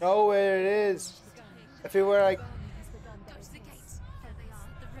know where it is. Everywhere I... Go to the gates. There they are.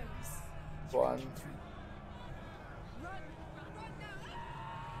 The rooms. One. Run! Run now!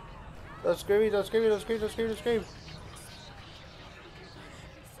 Don't scream, don't scream, don't scream, don't scream, don't scream.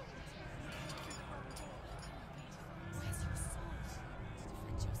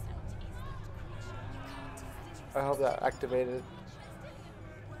 I hope that activated.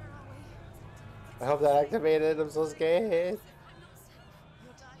 I hope that activated. I'm so scared.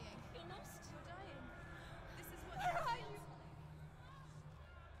 You're dying. You're lost. You're dying. This is what. Where are you?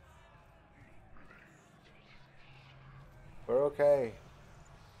 We're okay.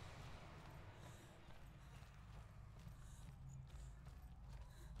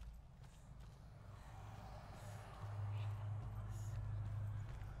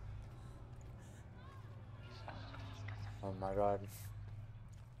 Oh my god.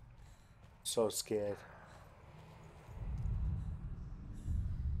 So scared.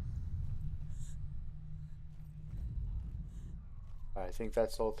 I think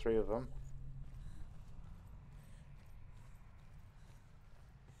that's all three of them.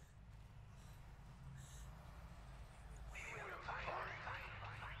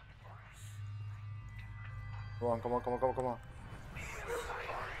 Come on, come on, come on, come on, come on.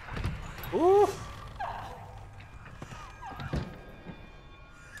 Woo!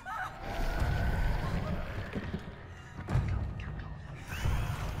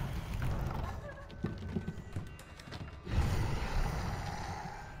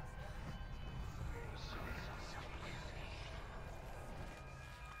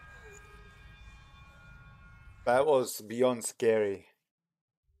 That was beyond scary.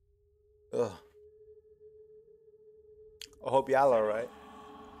 Ugh. I hope y'all are alright.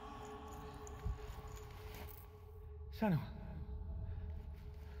 Senua.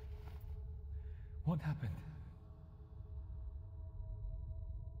 What happened?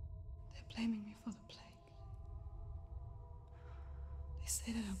 They're blaming me for the plague. They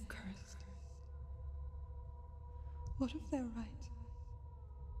say that I'm cursed. What if they're right?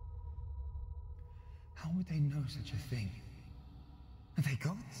 How would they know such a thing? Are they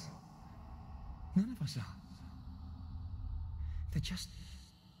gods? None of us are. They're just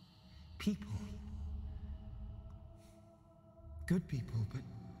people. Good people, but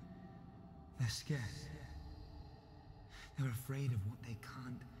they're scared. They're afraid of what they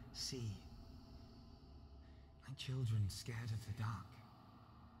can't see. Like children scared of the dark.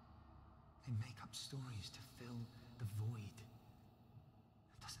 They make up stories to fill the void.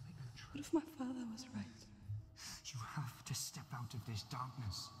 That doesn't make them true. What if my father was right? You have to step out of this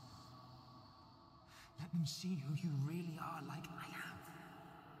darkness. Let them see who you really are, like I have.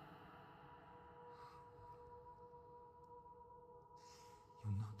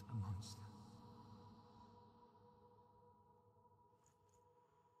 You're not a monster.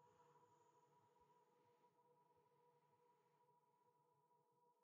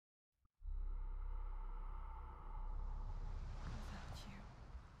 Without you,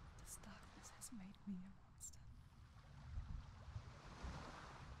 this darkness has made me a monster.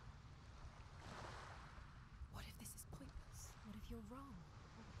 What if this is pointless? What if you're wrong?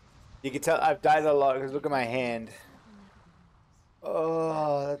 You can tell I've died a lot because look at my hand.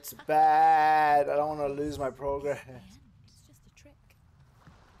 Oh, that's bad. I don't want to lose my progress. It's just a trick.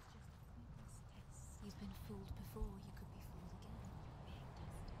 It's just a pointless test. You've been fooled before. You could be fooled again. Being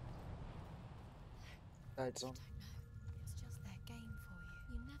tested. Died You some. don't know. It's just their game for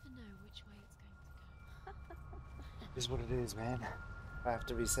you. You never know which way it's going to go. This is what it is, man. If I have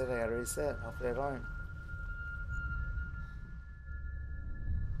to reset, I gotta reset. Hopefully I don't.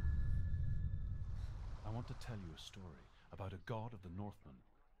 I want to tell you a story about a god of the Northmen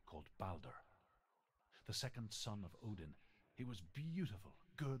called Balder. The second son of Odin. He was beautiful,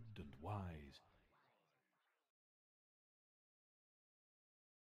 good and wise.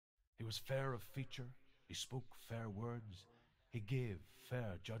 He was fair of feature, he spoke fair words, he gave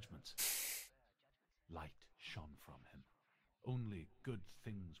fair judgments. Light shone from him. Only good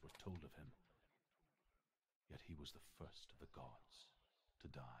things were told of him. Yet he was the first of the gods to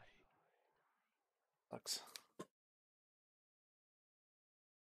die. Sucks.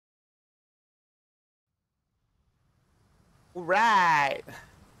 All right.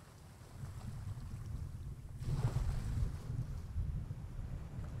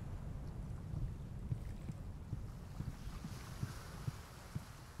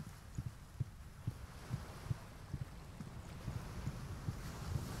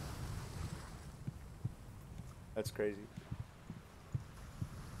 That's crazy.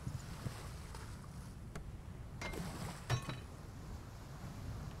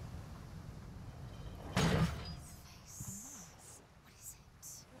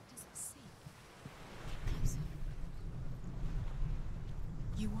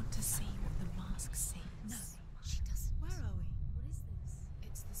 You want to see what the mask sees? No, she doesn't. Where are we? What is this?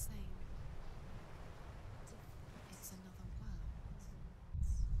 It's the same. It's another world.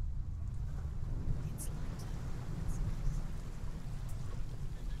 It's lighter.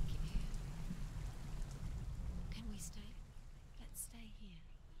 I like it here. Can we stay? Let's stay here.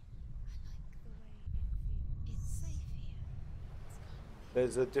 I like the way it feels. It's safe here.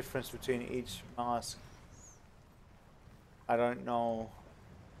 There's a difference between each mask. I don't know.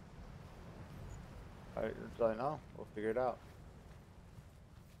 I don't know. We'll figure it out.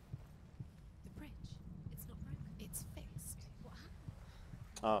 The bridge. It's not broken. It's fixed. What happened?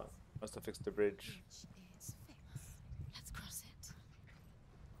 Oh, must have fixed the bridge. Bridge is fixed. Let's cross it.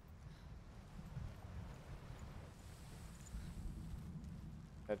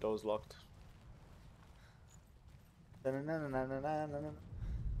 That door's locked. The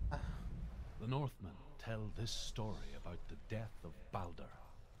Northmen tell this story about the death of Balder.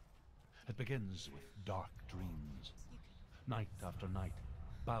 It begins with dark dreams. Night after night,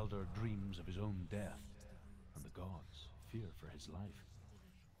 Balder dreams of his own death, and the gods fear for his life.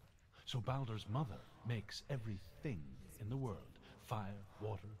 So Balder's mother makes everything in the world: fire,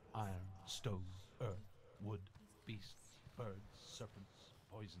 water, iron, stone, earth, wood, beasts, birds, serpents,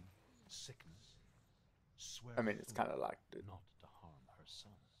 poison, sickness. Swear I mean, it's kind of like the not to harm her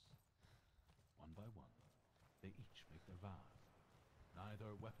son. One by one, they each make their vow.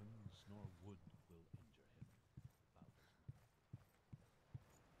 Neither weapons nor wood will injure him.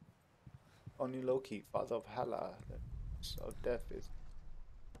 only Loki, father of Hela, of death is.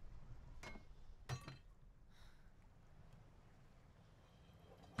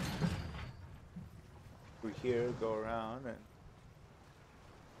 We here go around and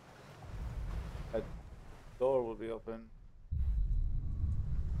a door will be open.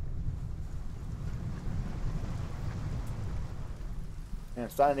 And I'm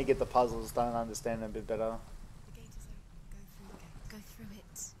starting to get the puzzles, starting to understand them a bit better. The gate is open. Go through the gate. Go through it.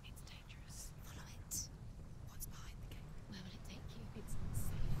 It's dangerous. Follow it. What's behind the gate? Where will it take you? It's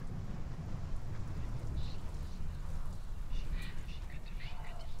unsafe.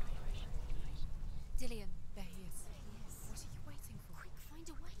 Dillion. There he is. There he is. What are you waiting for? Quick, find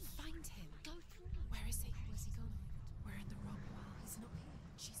a way. Find him. Go through. Where is he? Where's he gone? We're in the wrong world. He's not here.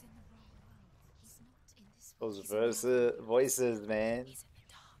 She's in the wrong world. He's not in this world. Those voices, man. He's in the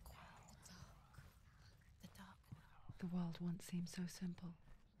dark world. The dark world. The world once seemed so simple.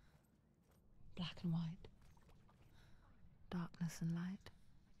 Black and white. Darkness and light.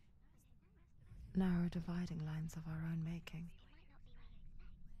 Narrow dividing lines of our own making.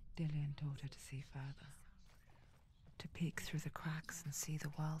 Dillion taught her to see further. To peek through the cracks and see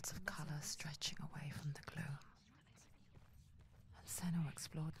the worlds of colour stretching away from the gloom. And Senua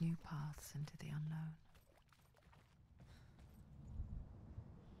explored new paths into the unknown.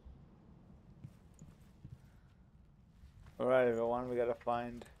 Alright, everyone, we gotta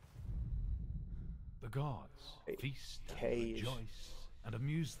find The gods feast and cage. rejoice and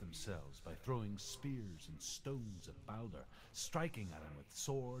amuse themselves by throwing spears and stones at Balder, striking at him with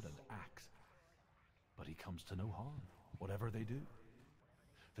sword and axe. But he comes to no harm, whatever they do.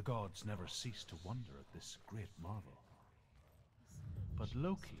 The gods never cease to wonder at this great marvel. But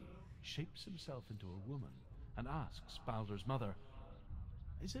Loki shapes himself into a woman and asks Balder's mother,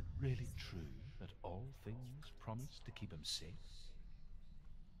 "Is it really true that all things promise to keep him safe?"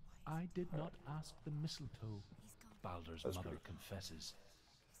 "I did not ask the mistletoe," Balder's That's mother pretty- confesses.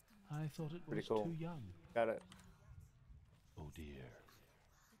 "I thought it Pretty was cool. too young." Got it. Oh dear.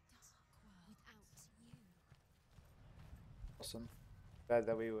 Awesome. Glad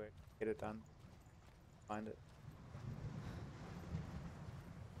that we were get it done. Find it.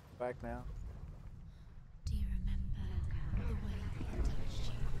 Back now. Do you remember the way he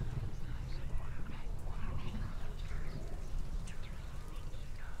touched you?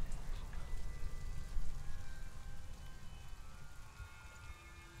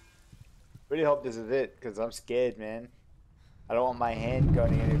 Really hope this is it, because I'm scared, man. I don't want my hand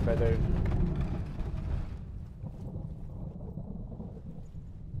going any further.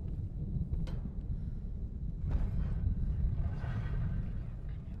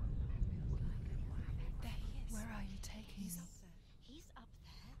 There he is. Where are you taking him? He's up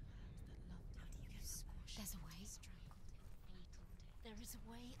there. There's a way. There is a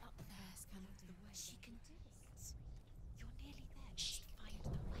way up there. She can do it. You're nearly there. Just find the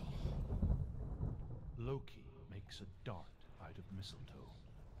way. Loki makes a dart out of mistletoe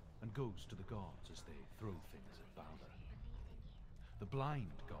and goes to the gods as they throw things at Balder. The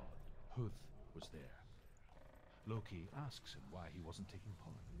blind god, Huth, was there. Loki asks him why he wasn't taking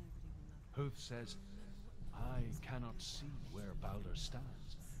part. Huth says, I cannot see where Balder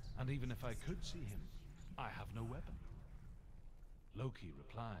stands, and even if I could see him, I have no weapon. Loki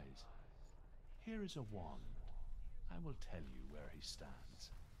replies, "Here is a wand. I will tell you where he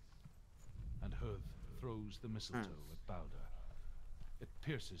stands." And Hud throws the mistletoe at Balder. It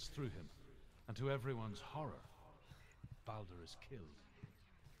pierces through him, and to everyone's horror, Balder is killed.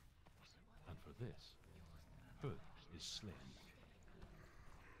 And for this, Hud is slain.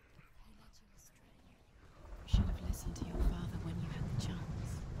 You should have listened to your father when you had the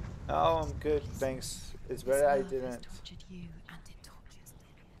chance. Oh, I'm good, thanks. It's better I didn't It tortured you, and it tortures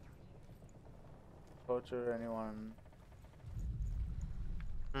Dillian. torture anyone.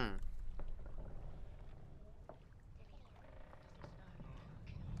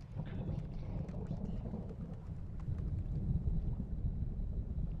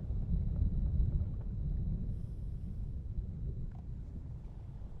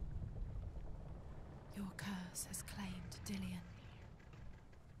 Your curse has claimed Dillian.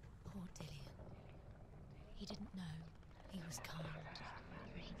 Poor Dillian. He didn't know. He was kind.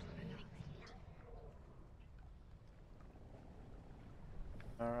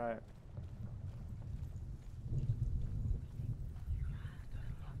 Alright.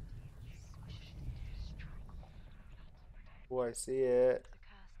 Oh, I see it.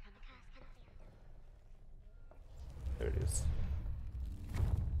 There it is.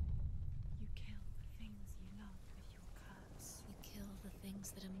 You kill the things you love with your curse. You kill the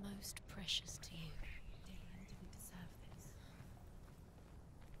things that are most precious to you. Dillian didn't deserve this.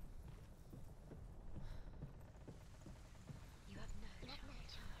 You have no chance.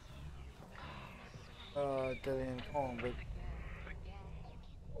 Dillian, come on, babe.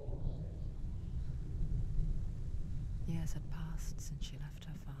 Years had passed since she left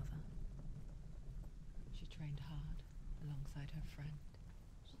her father. She trained hard alongside her friend,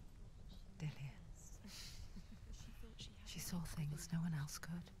 Dillian. She saw things no one else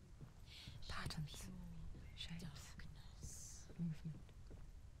could. Patterns, shapes, movement.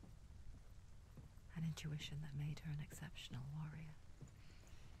 An intuition that made her an exceptional warrior.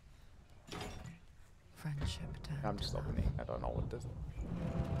 Friendship turned I'm just to love. opening. I don't know what this is.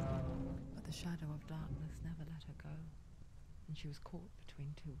 But the shadow of darkness never let her go, and she was caught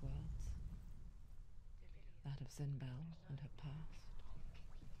between two worlds. That of Zinbel and her past,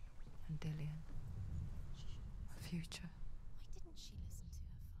 and Dillian, her future. Why didn't she listen to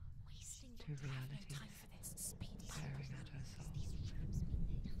her father? Wasting Two realities time for this. Speedy tearing at her soul.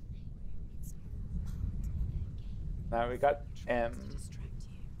 Now we got M. Distract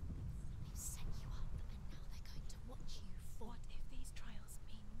you. They've set you up, and now they're going to watch you. What if these trials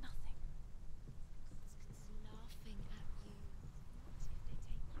mean nothing? Laughing at you. What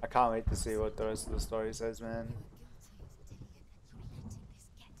if they take I can't wait to see what the rest of the story says, man.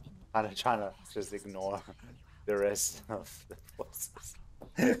 I'm trying to just ignore the rest of the bosses.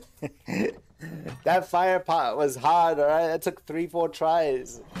 That fire part was hard, alright? It took 3-4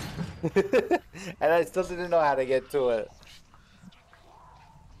 tries. And I still didn't know how to get to it. He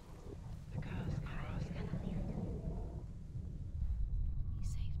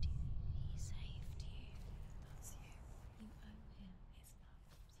saved you. He saved you. That's you. You owe him his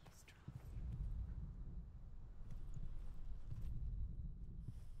love. Keeps you strong.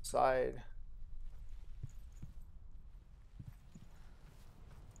 Side.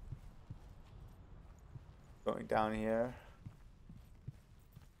 Going down here.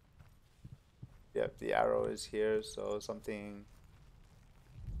 Yep, the arrow is here, so something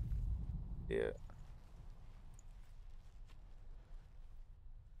here.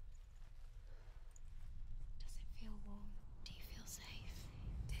 Does it feel warm? Do you feel safe?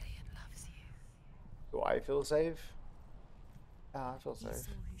 Dillian loves you. Do I feel safe? Yeah, I feel He safe.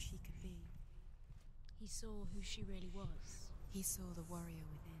 saw who she could be. He saw who she really was. He saw the warrior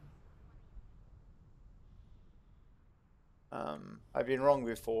within. I've been wrong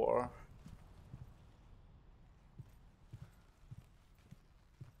before.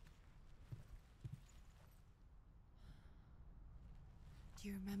 Do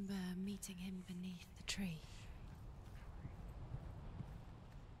you remember meeting him beneath the tree?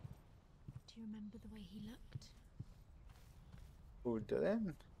 Do you remember the way he looked? Who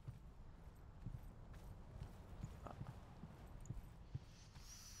didn't?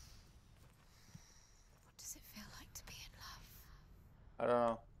 What does it feel like to be in love? I don't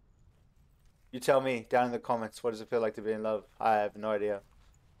know. You tell me down in the comments, what does it feel like to be in love? I have no idea.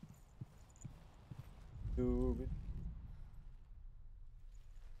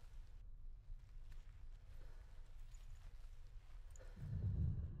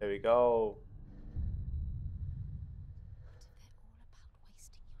 There we go. They're all about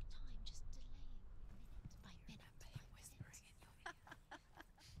wasting your time, just delaying minute by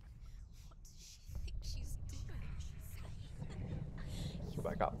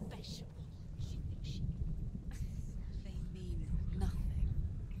up. Special. She thinks she. They mean nothing.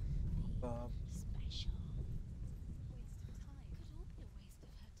 Special. Waste of time. Could all be a waste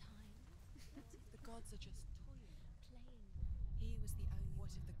of her time. What if the gods are just toying, playing? He was the only. What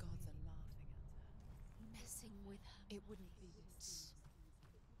if the gods are laughing at her, messing with her? It wouldn't be this.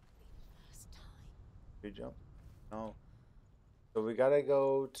 First time. We jump? No. So we gotta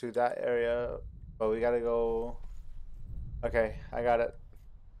go to that area, but we gotta go. Okay, I got it.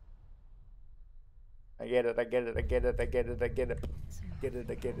 I get it, I get it, I get it, I get it, I get it. Get it,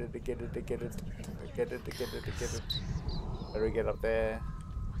 I get it, I get it, I get it. I get it, I get it, I get it. How do we get up there?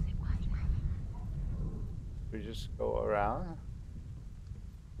 We just go around.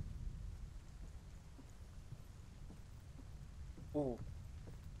 Ooh.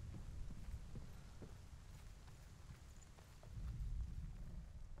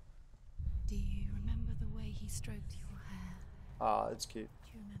 Do you remember the way he stroked your hair? Ah, it's cute.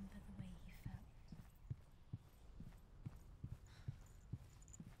 Do you remember the way he felt?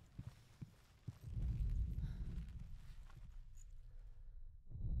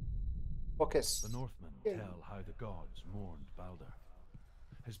 Focus. The Northmen tell how the gods mourned Balder.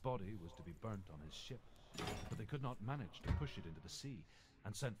 His body was to be burnt on his ship, but they could not manage to push it into the sea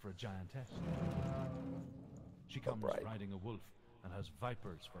and sent for a giantess. She comes riding a wolf and has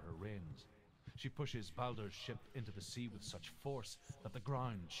vipers for her reins. She pushes Balder's ship into the sea with such force that the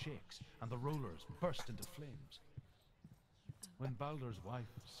ground shakes and the rollers burst into flames. When Balder's wife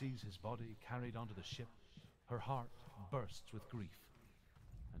sees his body carried onto the ship, her heart bursts with grief,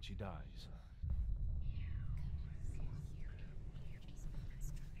 and she dies.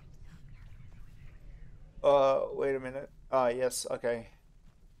 Wait a minute. Yes, okay.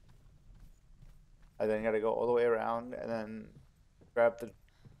 I then gotta go all the way around and then grab the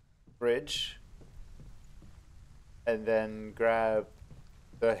bridge and then grab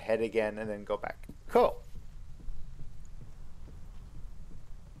the head again and then go back. Cool.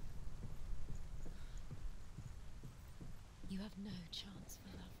 You have no chance for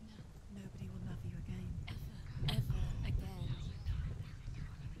love now. Nobody will love you again. Ever again.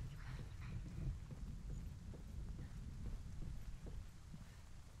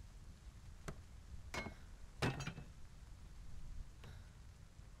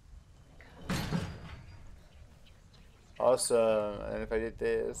 Awesome. And if I did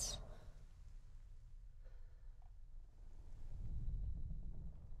this.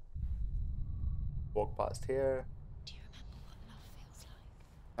 Walk past here. Do you remember what love feels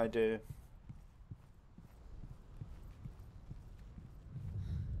like? I do.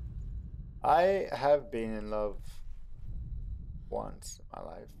 I have been in love once in my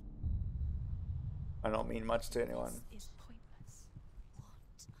life. I don't mean much to anyone. This is pointless. What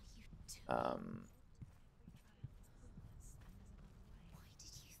are you doing? Why did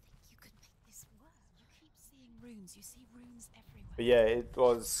you think you could make this work? You keep seeing runes. You see runes everywhere. But yeah, it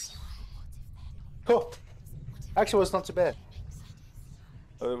was. Oh, actually, it was not too bad.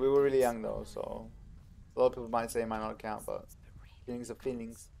 We were really young though, so a lot of people might say it might not count, but feelings are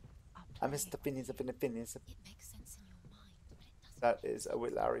feelings. I miss the feelings of the feelings. It makes sense in your mind, but it doesn't. That is a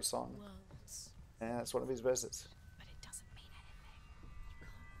Will Lowry song, Words, and that's one of his verses. but it doesn't mean anything. You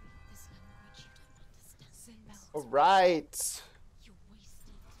can't read this language. You don't understand. Sinbel, All right, you're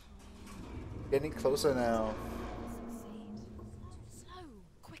wasting time. getting closer now. Succeed. Slow,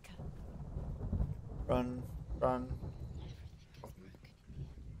 quicker. Run, run. Everything gets broken in the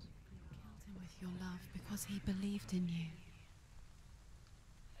end. You killed him with your love because he believed in you.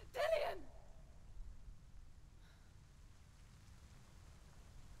 Dillian!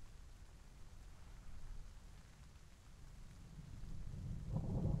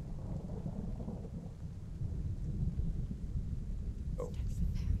 Oh.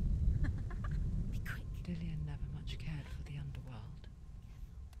 Be quick. Dillian never much cared for the underworld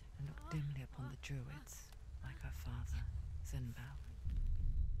and looked dimly upon the druids, like her father, Senua.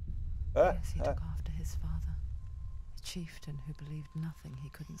 Yes, he took after his father, a chieftain who believed nothing he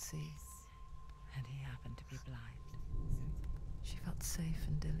couldn't see, and he happened to be blind. She felt safe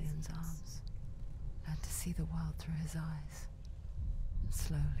in Dillian's arms, learned to see the world through his eyes, and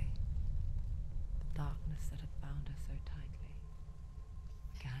slowly, the darkness that had bound her so tightly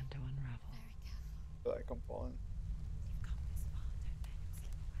began to unravel. Very careful. I feel like I'm falling. You've come this far, don't let him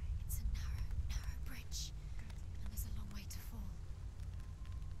slip away. It's a narrow bridge. And there's a long way to fall.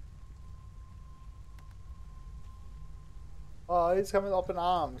 Oh, he's coming up in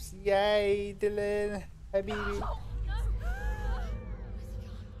arms. Yay, Dylan. Hey, baby. No! Where's he gone?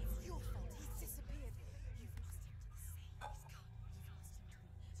 It's your fault. He's disappeared. You've lost him to the sea. He's gone. You've lost him to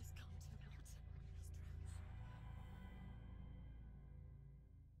the... He's gone to the water. He's drowned.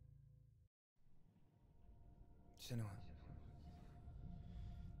 Senua,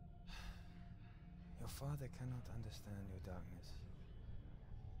 your father cannot understand your darkness.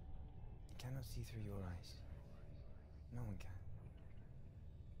 He cannot see through your eyes. No one can.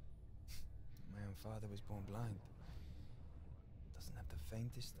 My own father was born blind. Doesn't have the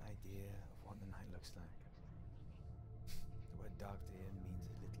faintest idea of what the night looks like. The word dark to him means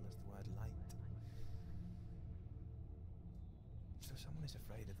as little as the word light. So someone is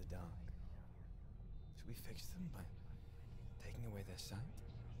afraid of the dark. Should we fix them by taking away their sight?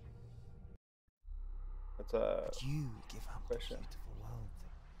 That's a But you give up question. the beautiful world.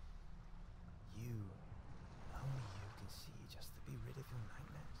 You, only you can see just to be rid of your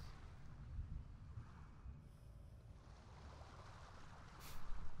nightmares.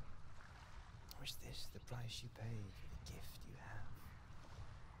 Or is this the price you pay for the gift you have?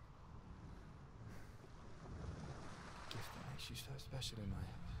 A gift that makes you so special in my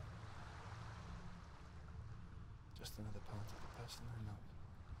eyes. Just another part of the person I love.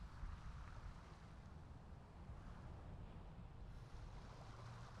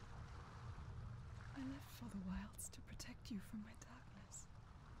 I live for the wilds to protect you from my darkness.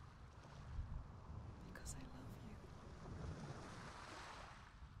 Because I love you.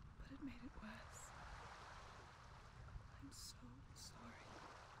 But it made it worse. I'm so sorry.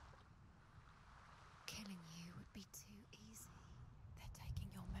 Killing you would be too easy. They're taking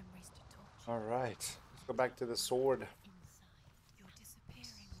your memories to torture. all right. Let's go back to the sword. Inside, you're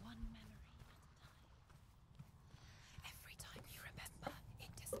disappearing one memory at a time. Every time you remember,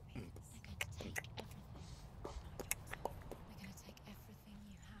 it disappears. They're going to take everything. Not yourself. They're going to take everything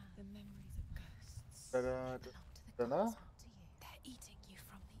you have. The memories of ghosts. Da-da, They belong to the da-da. gods, not to you. They're eating you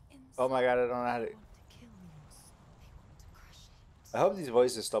from the inside. Oh my god, I don't know how They to. want to kill your soul. They want to crush it. I hope these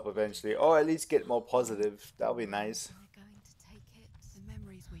voices stop eventually, or at least get more positive. That would be nice. And they're going to take it. The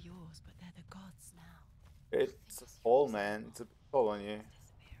memories were yours, but they're the gods now. It's a toll, man. It's a toll on you.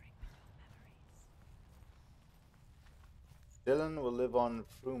 Disappearing with your memories. Dylan will live on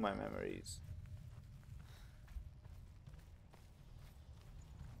through my memories.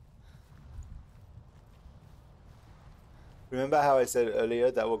 Remember how I said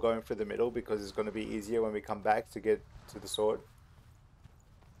earlier that we're going through the middle because it's going to be easier when we come back to get to the sword?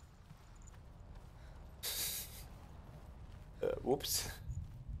 Whoops.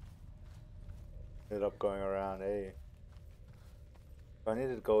 Ended up going around, eh? Do I need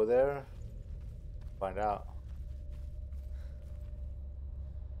to go there? Find out.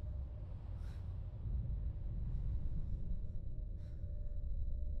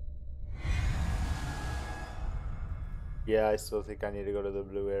 Yeah, I still think I need to go to the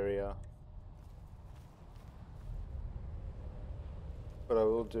blue area. What I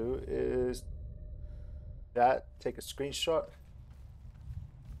will do is take a screenshot.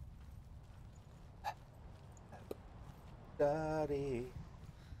 Daddy.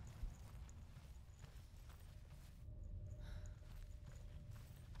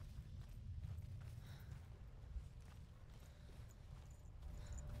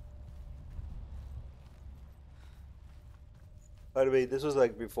 By the way, this was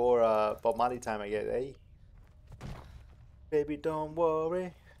like before Bob Marley time, I get, eh? Baby, don't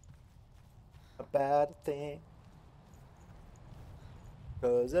worry about a thing,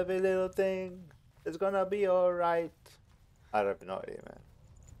 'cause every little thing is gonna be alright. I don't have no idea, man.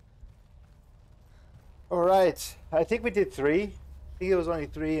 Alright, I think we did 3. I think it was only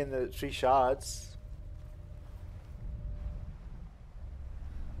 3 in the 3 shots.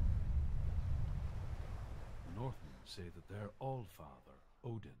 The Northmen say that their Allfather,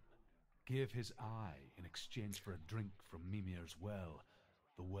 Odin, gave his eye in exchange for a drink from Mimir's well,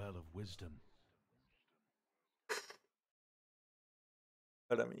 the Well of Wisdom.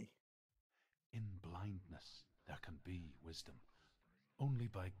 What I mean. In blindness there can be wisdom. Only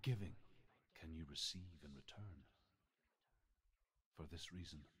by giving can you receive in return. For this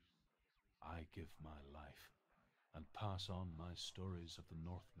reason, I give my life and pass on my stories of the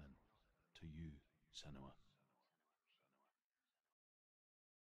Northmen to you, Senua.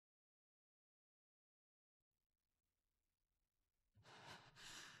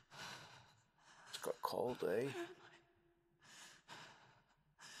 It's got cold, eh?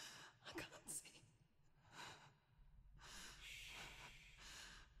 I can't see.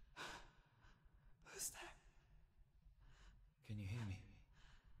 Who's there? Can you hear me?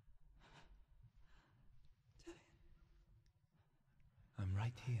 I'm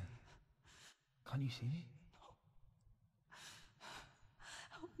right here. Can't you see me?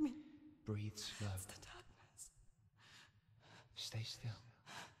 Help me. Breathe slow. It's the darkness. Stay still.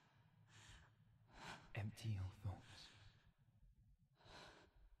 Empty your thoughts.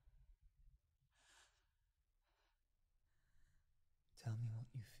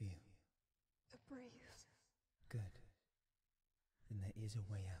 you feel? The breeze. Good. Then there is a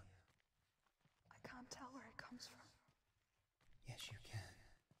way out. I can't tell where it comes from. Yes, you can.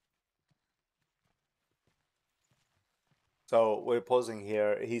 So we're pausing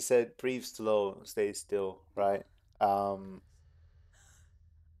here. He said, "Breathe slow, stay still." Right.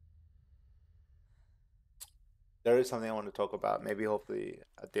 There is something I want to talk about. Maybe, hopefully,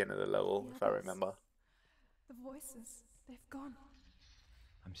 at the end of the level, The if I others. remember. The voices, they've gone.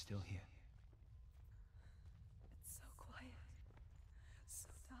 I'm still here. It's so quiet. So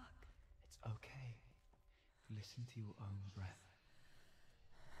dark. It's okay. Listen to your own breath.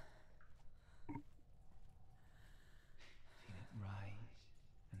 Feel it rise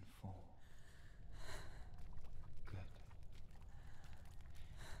and fall. Good.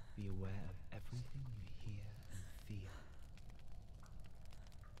 Be aware of everything you hear and feel.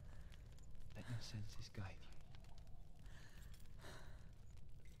 Let your senses guide you.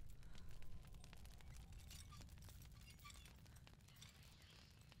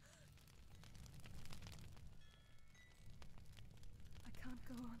 I can't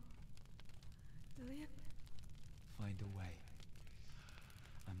go on. Dillian? Find a way.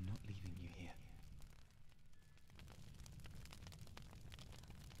 I'm not leaving you here.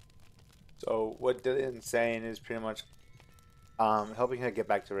 So what Dylan's saying is pretty much helping her get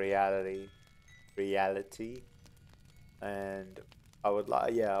back to reality, and I would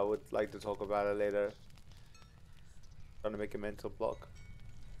like to talk about it later. Trying to make a mental block.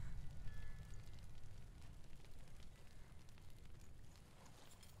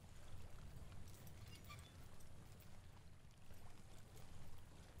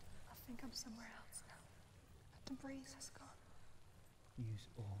 I think I'm somewhere else now. The breeze has gone. Use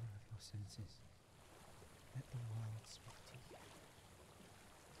all of your senses. Let the world speak to you.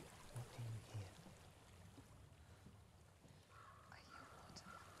 What do you hear? I hear water.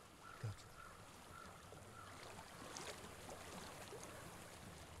 Good.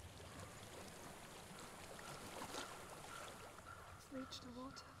 It's reached the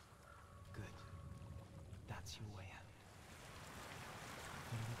water. Good. That's your way out.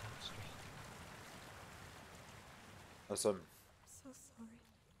 Follow that stream. Awesome. I'm so sorry.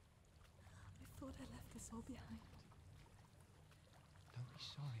 I thought I left this all behind. Don't be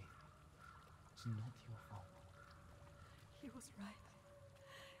sorry. It's not your fault. He was right.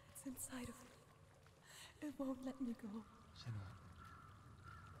 It's inside of me. It won't let me go. Senua.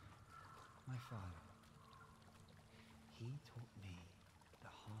 My father. He taught me the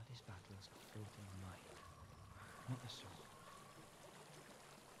hardest battles are fought in the mind, not the sword.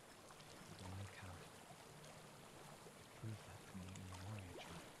 But I'm no coward. Prove that to me in the warrior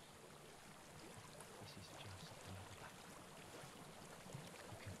trials. This is just another battle.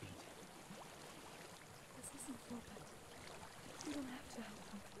 You can beat it. This isn't your battle. You don't have to help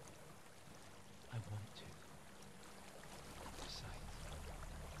me. I want to. Besides, what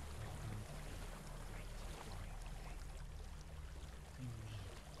will be a great warrior one day? You need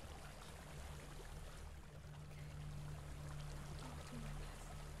to. I'll do my best.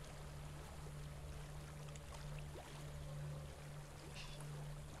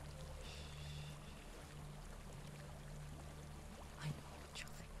 I know what you're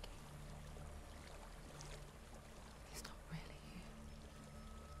thinking. He's not really here.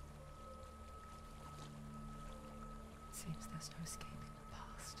 It seems there's no escaping the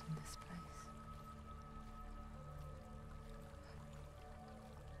past in this place.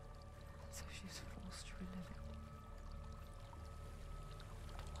 So she's forced to relive it. To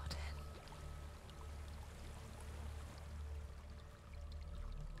what end?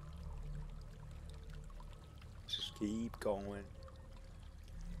 Just keep going.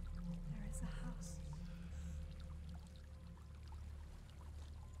 There is a house.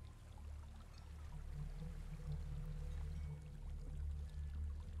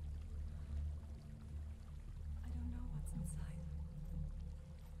 I don't know what's inside.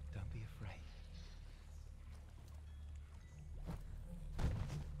 Don't be afraid.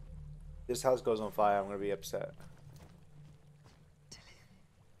 This house goes on fire, I'm gonna be upset. Dillian.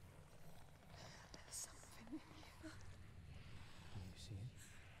 There's something in here. Do you see it?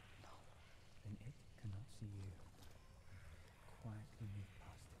 No. Then it cannot see you. Quietly move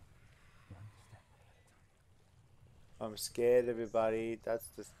past it, one step at a time. I'm scared, everybody. That's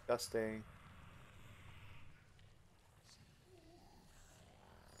disgusting.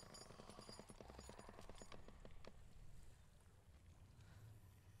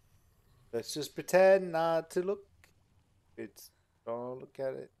 Let's just pretend not to look. Don't look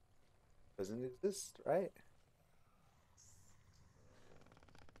at it. Doesn't exist, right?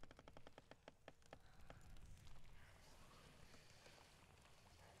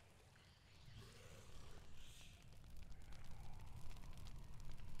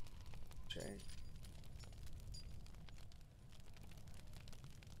 Shame.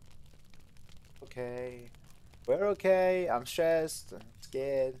 Okay. We're okay. I'm stressed. I'm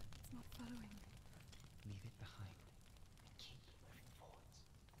scared. It's not following. Leave it behind and keep moving forwards.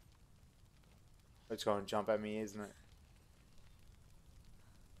 It's going to jump at me, isn't it?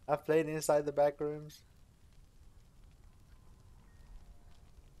 I've played inside the back rooms.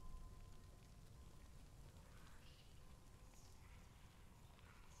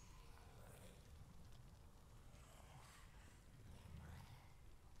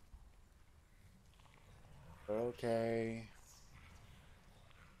 We're okay.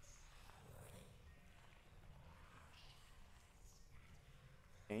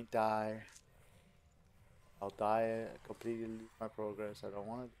 Ain't die. I'll die, completely lose my progress. I don't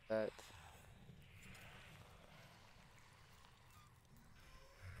want to do that.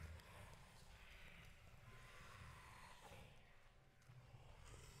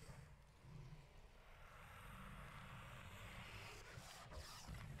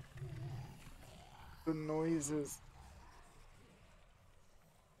 The noises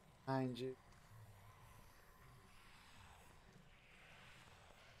behind you.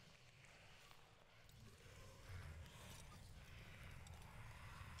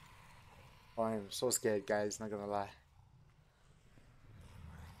 Oh, I am so scared, guys. Not gonna lie.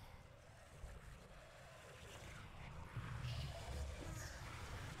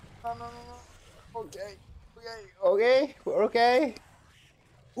 No, no, no, no. Okay. Okay. Okay. We're okay.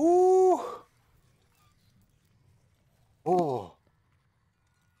 Ooh. Oh.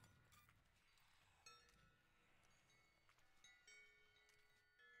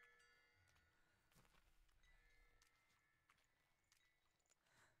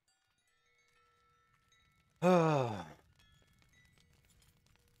 Ah. I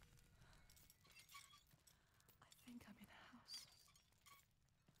think I'm in a house.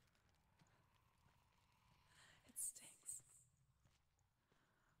 It stinks.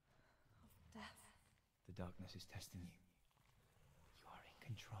 Of death. The darkness is testing you. You are in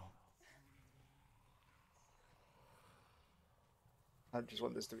control. I just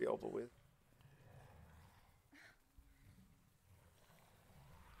want this to be over with.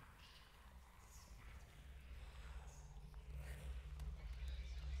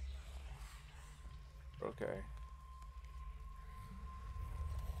 Okay.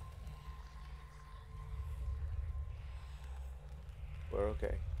 We're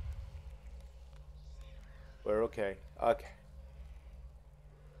okay. We're okay. Okay.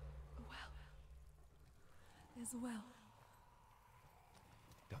 A well. There's a well.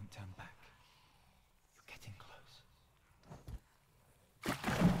 Don't turn back. You're getting close.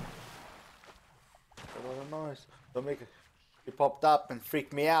 A lot of noise. Don't make it. He popped up and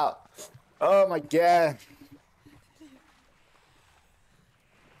freaked me out. Oh my god.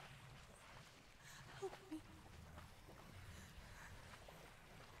 Help me.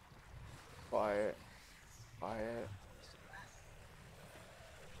 Quiet. Quiet.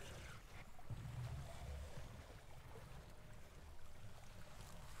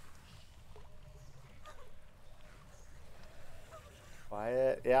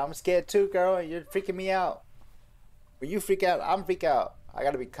 Quiet. Yeah, I'm scared too, girl. You're freaking me out. When you freak out, I'm freak out. I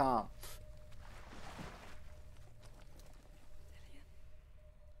gotta be calm. Lillian.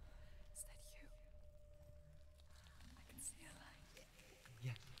 Is that you? I can see a light.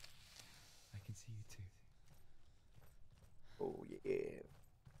 Yeah. I can see you too. Oh yeah.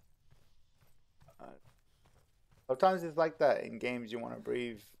 Sometimes it's like that in games. You want to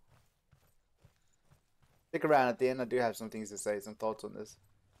breathe. Stick around at the end. I do have some things to say, some thoughts on this.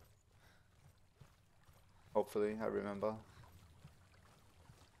 Hopefully, I remember.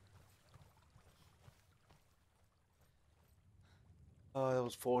 Oh, that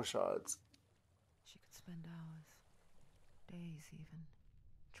was 4 shots. She could spend hours, days even,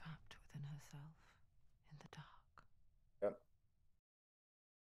 trapped within herself, in the dark. Yep.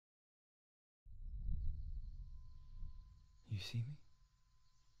 You see me?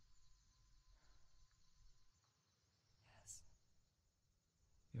 Yes.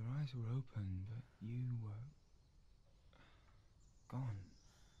 Your eyes were open, but you were gone.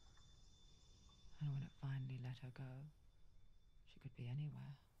 And when it finally let her go, she could be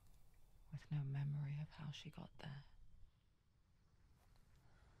anywhere, with no memory of how she got there.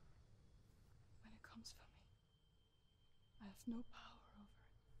 When it comes for me, I have no power over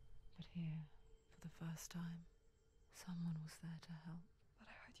it. But here, for the first time, someone was there to help. But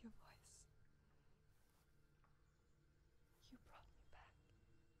I heard your voice. You brought me back.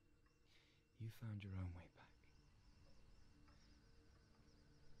 You found your own way back.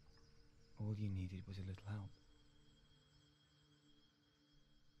 All you needed was a little help.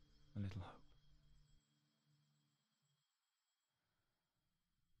 A a little hope.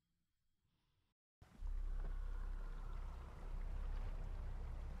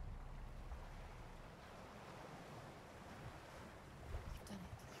 You've done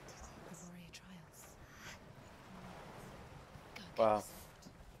it. You did it. The warrior trials. Go get Wow. the sword.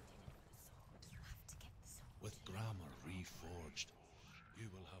 You have to get the sword. With grammar reforged, you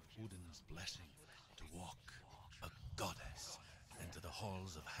will have Odin's blessing to walk, a goddess, into the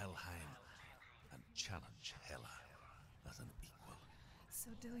halls of Helheim and challenge Hela as an equal. So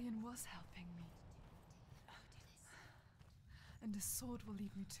Dillion was helping me. And the sword will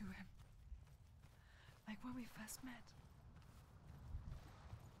lead me to him. Like when we first met.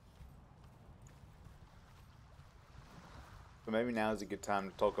 So maybe now is a good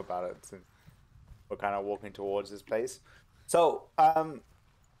time to talk about it since we're kind of walking towards this place. So,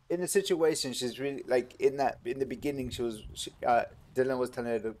 in the situation, she's really like in the beginning, Dylan was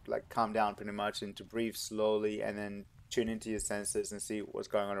telling her to like calm down pretty much and to breathe slowly and then tune into your senses and see what's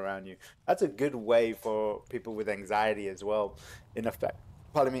going on around you. That's a good way for people with anxiety as well. In effect,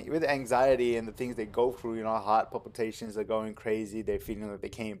 pardon me, with anxiety and the things they go through, you know, heart palpitations are going crazy, they're feeling like they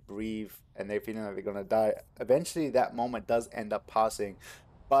can't breathe and they're feeling like they're gonna die. Eventually, that moment does end up passing,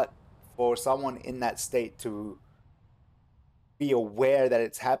 but for someone in that state to be aware that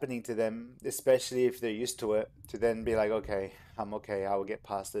it's happening to them, especially if they're used to it, to then be like, okay, I'm okay, I will get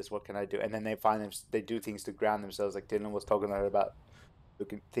past this. What can I do? And then they do things to ground themselves, like Dylan was talking to her about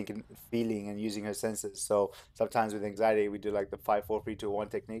looking, thinking, feeling, and using her senses. So sometimes with anxiety, we do like the 5, 4, 3, 2, 1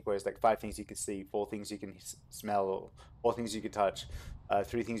 technique, where it's like 5 things you can see, 4 things you can smell, or 4 things you can touch,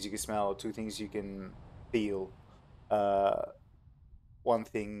 3 things you can smell, 2 things you can feel, 1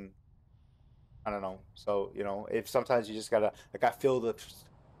 thing I don't know. So, you know, if sometimes you just gotta like I feel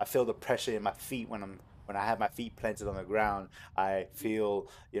the pressure in my feet when I have my feet planted on the ground. I feel,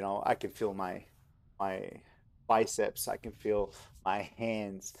 you know, I can feel my biceps, I can feel my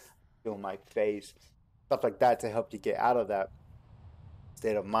hands, feel my face, stuff like that to help you get out of that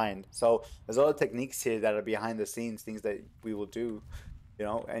state of mind. So there's a lot of techniques here that are behind the scenes, things that we will do, you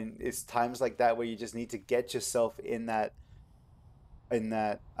know, and it's times like that where you just need to get yourself in that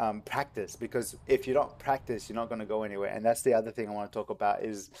practice, because if you don't practice you're not going to go anywhere. And that's the other thing I want to talk about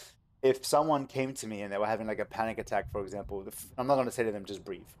is if someone came to me and they were having like a panic attack, for example, I'm not going to say to them just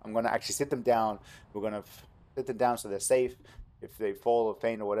breathe. I'm going to actually sit them down. We're going to sit them down so they're safe. If they fall or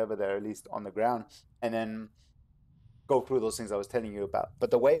faint or whatever, they're at least on the ground, and then go through those things I was telling you about.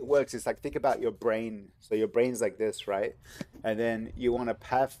 But the way it works is like, think about your brain. So your brain's like this, right? And then you want a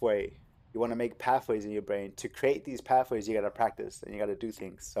pathway. You want to make pathways in your brain. To create these pathways, you got to practice and you got to do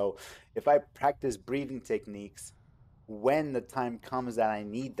things. So if I practice breathing techniques, when the time comes that I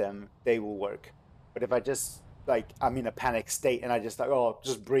need them, they will work. But if I just like I'm in a panic state and I just like, oh,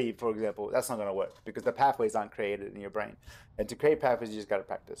 just breathe, for example, that's not gonna work because the pathways aren't created in your brain. And to create pathways, you just gotta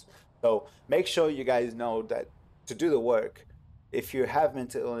practice. So make sure you guys know that to do the work, if you have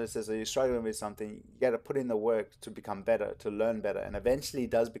mental illnesses or you're struggling with something, you got to put in the work to become better, to learn better, and eventually it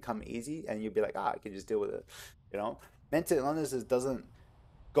does become easy, and you'll be like, I can just deal with it. You know, mental illnesses doesn't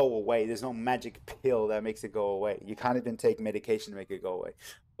go away. There's no magic pill that makes it go away. You can't even take medication to make it go away.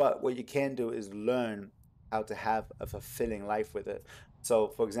 But what you can do is learn how to have a fulfilling life with it. So,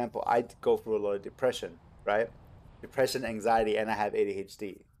 for example, I go through a lot of depression, right? Depression, anxiety, and I have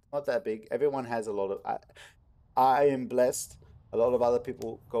ADHD. Not that big. Everyone has a lot of. I am blessed. A lot of other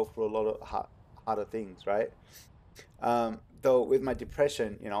people go through a lot of harder things, right? Though with my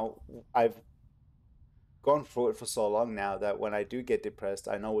depression, you know, I've gone through it for so long now that when I do get depressed,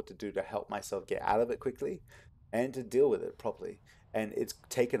 I know what to do to help myself get out of it quickly and to deal with it properly. And it's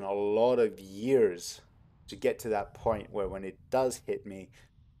taken a lot of years to get to that point where when it does hit me,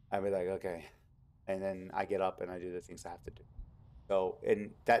 I'll be like, okay. And then I get up and I do the things I have to do. So,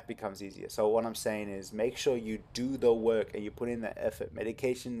 and that becomes easier. So, what I'm saying is make sure you do the work and you put in the effort.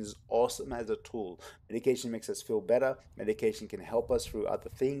 Medication is awesome as a tool. Medication makes us feel better. Medication can help us through other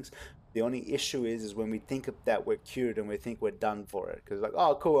things. The only issue is when we think that we're cured and we think we're done for it. Because, like,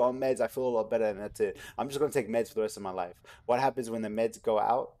 oh, cool, on meds, I feel a lot better, and that's it. I'm just going to take meds for the rest of my life. What happens when the meds go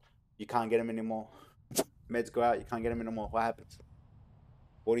out? You can't get them anymore. Meds go out, you can't get them anymore. What happens?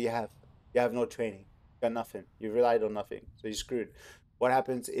 What do you have? You have no training. You got nothing. You relied on nothing. So you're screwed. What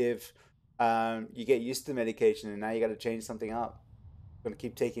happens if you get used to medication and now you got to change something up? You're going to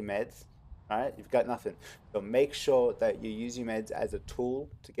keep taking meds, all right? You've got nothing. So make sure that you use your meds as a tool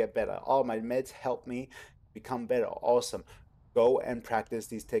to get better. Oh, my meds help me become better. Awesome. Go and practice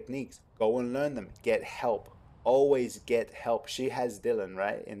these techniques. Go and learn them. Get help. Always get help. She has Dylan,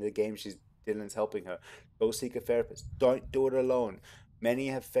 right? In the game, Dylan's helping her. Go seek a therapist. Don't do it alone. Many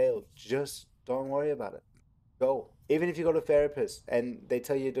have failed. Just don't worry about it. Go. Even if you go to a therapist and they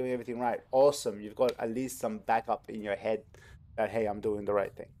tell you you're doing everything right, awesome. You've got at least some backup in your head that, hey, I'm doing the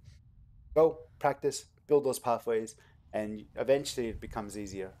right thing. Go, practice, build those pathways, and eventually it becomes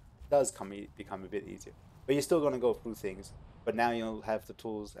easier. It does become a bit easier. But you're still going to go through things. But now you'll have the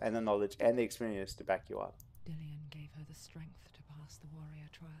tools and the knowledge and the experience to back you up. Dillian gave her the strength to pass the warrior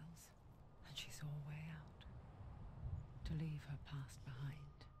trials, and she saw a way out. To leave her past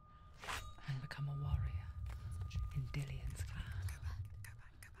behind and become a warrior in Dillian's clan. Go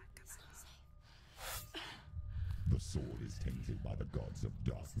back. It's not safe. The sword is tainted by the gods of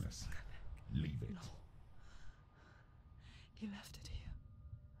darkness. Leave it. No. He left it here.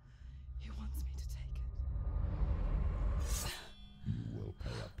 He wants me to take it. You will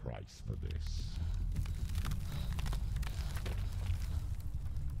pay a price for this.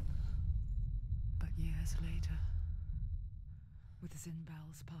 But years later, with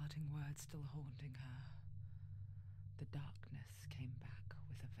Zinbal's parting words still haunting her, the darkness came back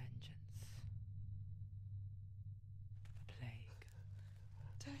with a vengeance. A plague.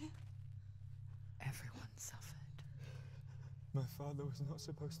 Dillian? Everyone suffered. My father was not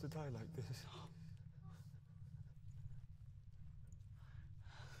supposed to die like this.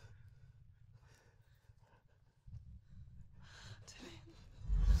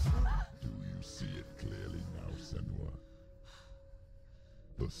 Do you see it clearly now, Senua?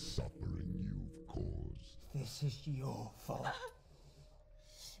 The suffering you've caused. This is your fault.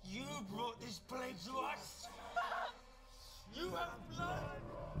 You brought this plague to us. You have blood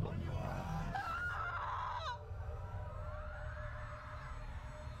on your hands.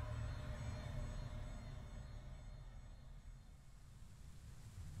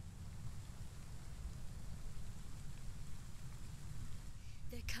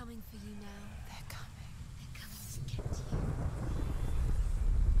 They're coming for you now. They're coming. They're coming to get you.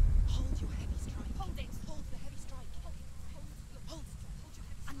 Hold your heavy strike. Hold it. Hold the heavy strike. Hold it. Hold your heavy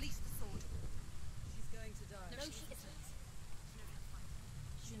strike. Unleash the sword. She's going to die. No, she isn't.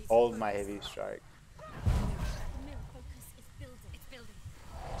 She needs Hold to my focus. heavy strike. The mill focus is building. It's building.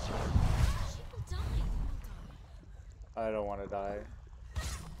 She will die. You will die. I don't want to die.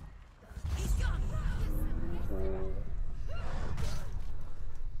 He's gone. Ooh.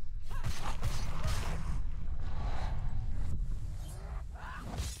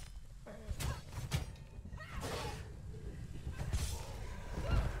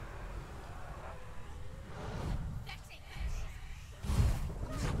 That's it.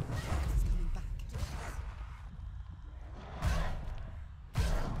 He's coming back.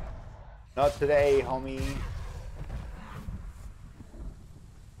 Not today, homie.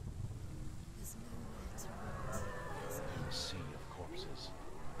 There's nowhere to run. There's no A sea of corpses.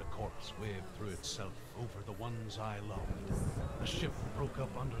 The corpse waved through itself over the ones I loved. The ship broke up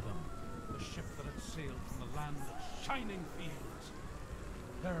under them. The ship that had sailed from the land of shining fields.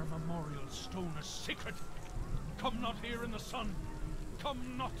 Their memorial stone is sacred. Come not here in the sun.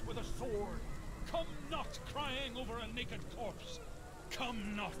 Come not with a sword. Come not crying over a naked corpse.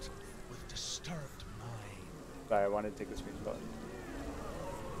 Come not with disturbed mind. Sorry, I wanted to take a screenshot.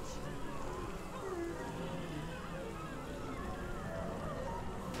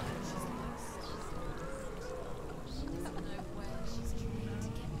 nowhere she's trying to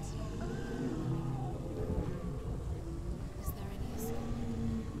get to. Is there any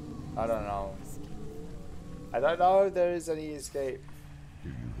escape? I don't know. I don't know if there is any escape. Do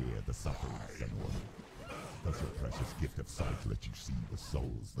you hear the suffering, Senua? Does your precious gift of sight let you see the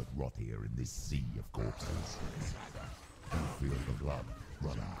souls that rot here in this sea of corpses? Do you feel the blood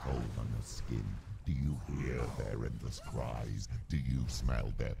running cold on your skin? Do you hear their endless cries? Do you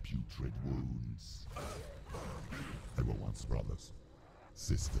smell their putrid wounds? They were once brothers,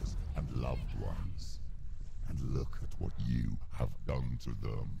 sisters, and loved ones. And look at what you have done to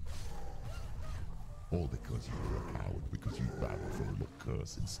them. All because you were a coward, because you battled for your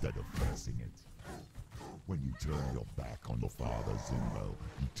curse instead of facing it. When you turned your back on your father, Zinbel,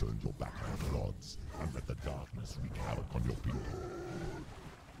 you turned your back on the gods, and let the darkness wreak havoc on your people.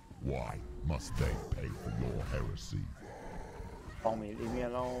 Why must they pay for your heresy? Homie, leave me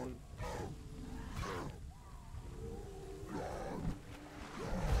alone. Defend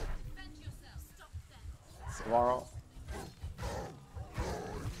yourself. Stop them. Tomorrow.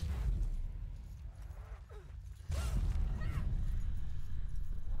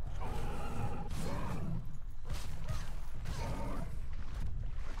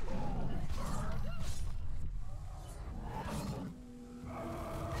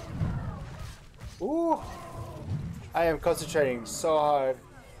 Ooh! I am concentrating so hard.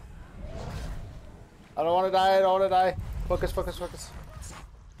 I don't want to die, I don't want to die. Focus, focus, focus.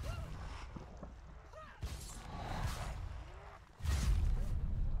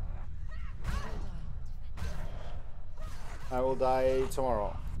 I will die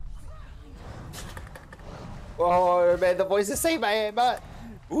tomorrow. Oh man, the voice is saved my butt.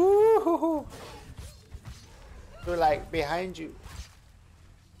 Woo! They're like behind you.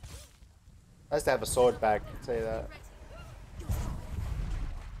 Nice to have a sword back. I'll tell you that.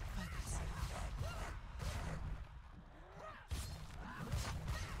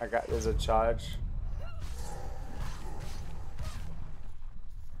 I got. There's a charge.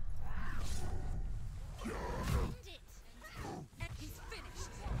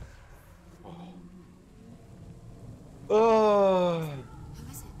 Oh.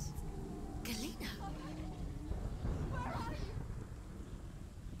 Who is it? Galena.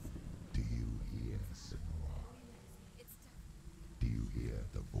 Do you hear, Senua? Do you hear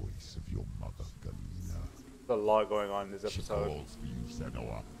the voice of your mother, Galena? There's a lot going on in this She episode. calls for you,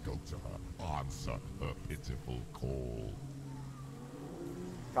 Senua. Go to her. Answer her pitiful call.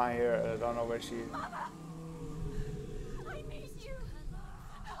 Can't hear it. I don't know where she is. I need you.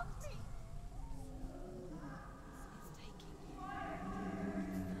 Help me.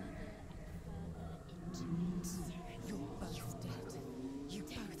 You're both dead. You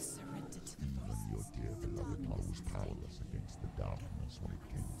both surrendered to the Even your dear beloved mother was powerless against the darkness when it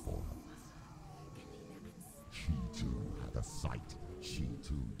came for her. She too had a sight. She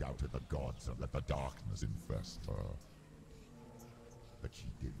too doubted the gods and let the darkness infest her. But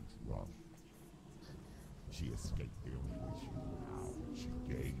she didn't run. She escaped the only way she knew how. She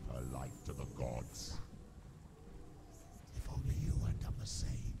gave her life to the gods. If only you had done the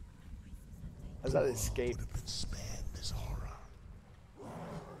same. How's that escape? Would have been spared this horror.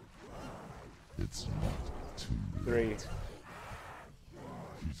 It's not too late. 3.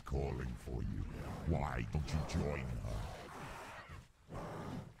 She's calling for you. Why don't you join her?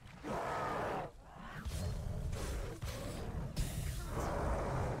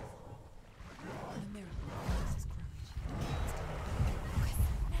 The mirror.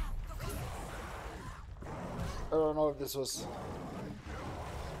 I don't know if this was.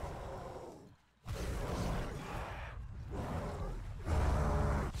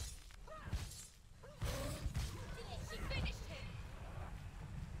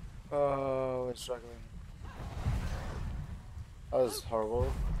 Oh, we're struggling. That was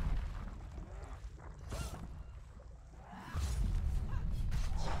horrible.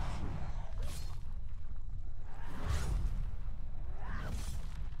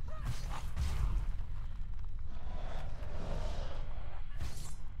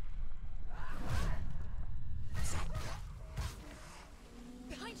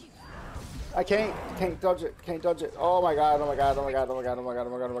 Behind you. I can't dodge it, can't dodge it. Oh my god, oh my god, oh my god, oh my god, oh my god, oh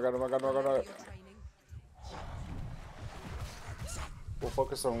my god, oh my god, oh my god, oh my god, oh my god. We'll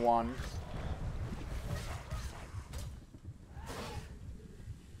focus on one.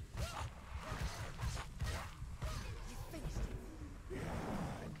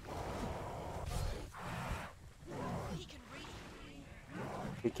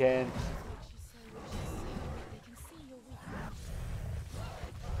 He can.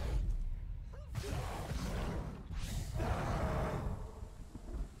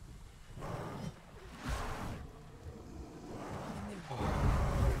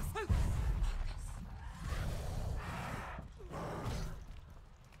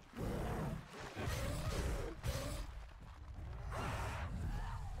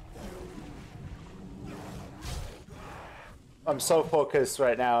 I'm so focused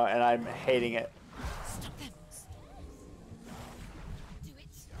right now and I'm hating it. Stop them. Do it.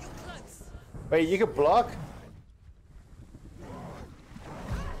 You're close. Wait, you can block?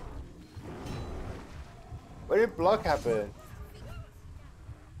 Where did block happen?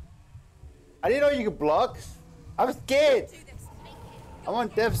 I didn't know you could block. I'm scared. I'm on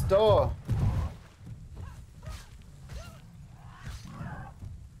death's door.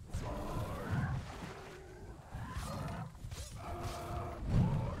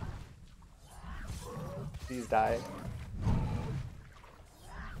 Please die.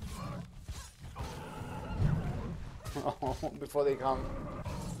 Before they come.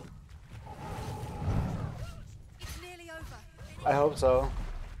 It's nearly over. I hope so.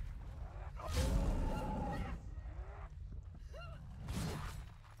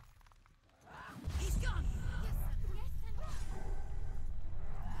 He's gone.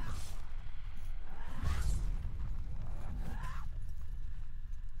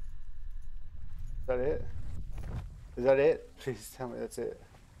 Is that it? Is that it? Please tell me that's it.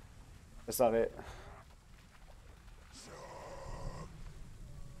 That's not it.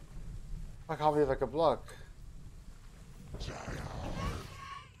 I can't believe I could block.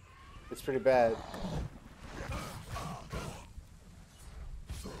 It's pretty bad.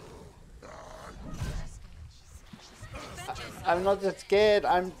 I'm not just scared,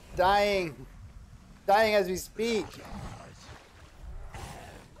 I'm dying. Dying as we speak.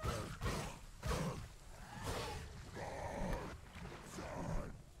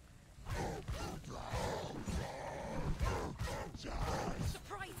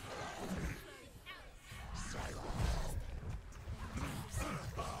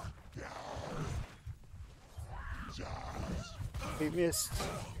 We missed.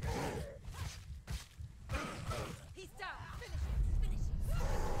 He's down. Finish it. Finish it.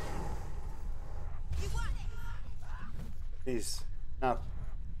 You won it. Please. No.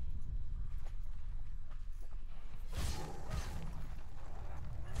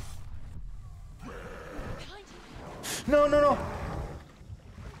 No, no, no.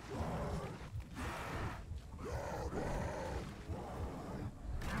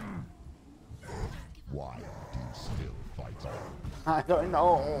 Why do you still fight on? I don't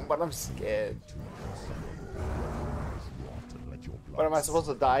know, but I'm scared. What, am I supposed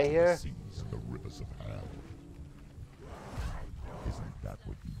to die here? The rivers of hell. Isn't that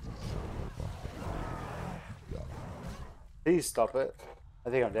what you deserve? Please stop it. I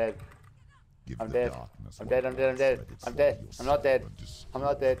think I'm dead. Give I'm the dead. darkness I'm what dead. it I'm dead. I'm wants, dead. let it I'm swallow dead. your I'm not dead. soul and destroy I'm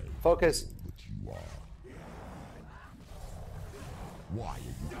not dead. Focus. that you are. Why are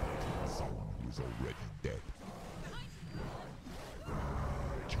you fighting someone who is already dead?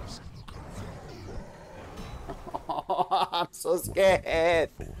 Just look around. I'm so scared.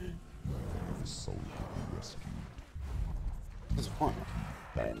 The soul could be rescued. Just one.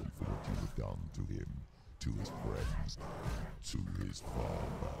 Thank you for what you have done to him, to his friends, to his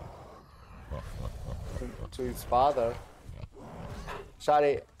father. To his father.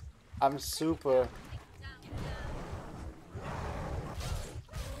 Shadi, I'm super.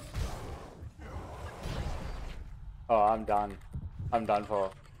 Oh, I'm done. I'm done for.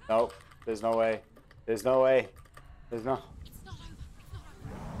 Nope. There's no way. There's no way. There's no.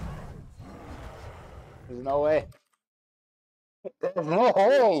 There's no way. There's no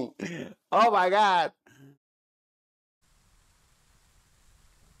way. Oh my god.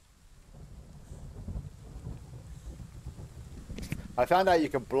 I found out you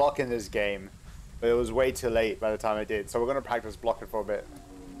can block in this game, but it was way too late by the time I did. So we're gonna practice blocking for a bit.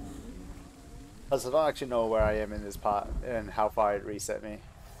 Plus, I don't actually know where I am in this part and how far it reset me.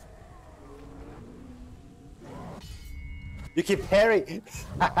 You keep parrying.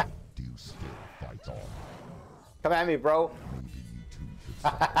 Do you still fight on? Come at me, bro. Maybe you too should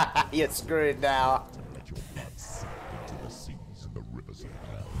stop You're screwed now. to let your blood sink into the seas and the rivers of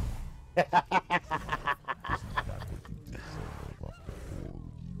hell. Isn't that what you deserve after all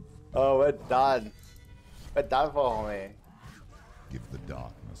you've Oh, we're done. We're done for homie. Give the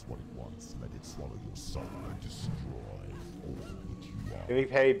darkness what it wants, let it swallow your soul and destroy all that you are. Can we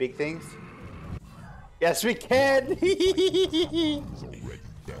parry big things? Yes, we can. He's already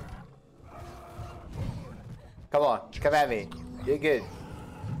dead. Come on, come at me. You're good.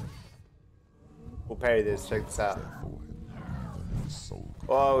 We'll parry this. Check this out. For him, even his soul could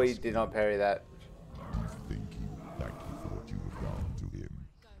Oh, be we did not parry that. Thank you for what you have done to him,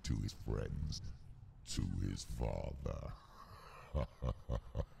 to his friends, to his father.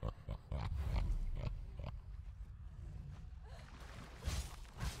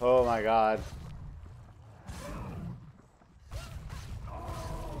 Oh my god.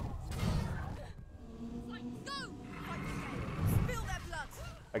 Spill their blood.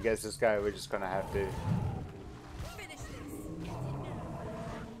 I guess this guy we're just gonna have to. Finish this.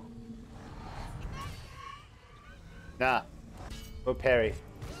 Nah. We'll parry.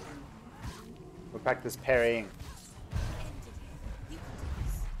 We'll practice parrying. You can do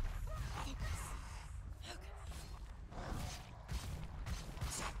this. Focus.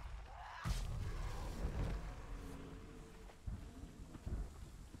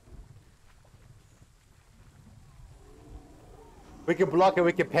 We can block it,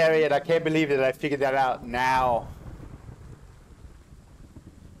 we can parry it. I can't believe that I figured that out now.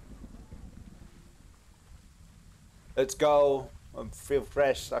 Let's go. I feel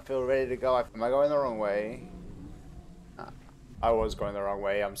fresh. I feel ready to go. Am I going the wrong way? I was going the wrong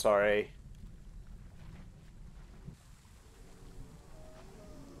way. I'm sorry.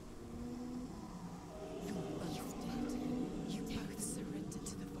 You both surrendered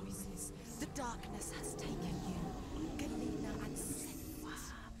to the voices. The darkness has taken you. Galena and Senua.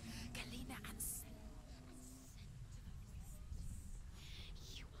 Galena and Senua.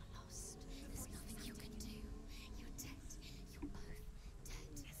 You are lost. There's nothing you can do. You're dead. You're both dead.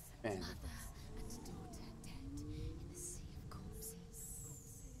 Man. Mother and daughter dead in the sea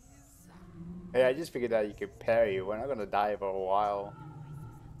Hey, I just figured out you could parry. We're not gonna die for a while.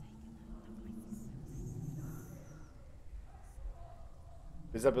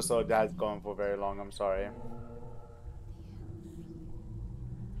 This episode has gone for very long, I'm sorry.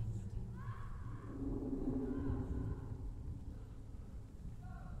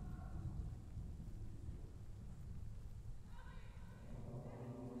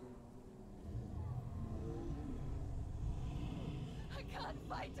 I can't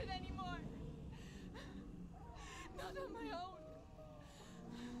fight it anymore. Not on my own.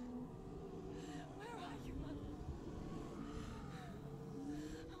 Where are you, Mother?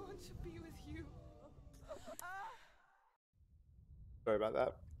 I want to be with you. Sorry about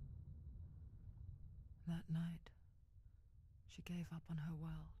that. That night, she gave up on her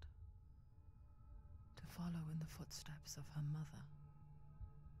world to follow in the footsteps of her mother,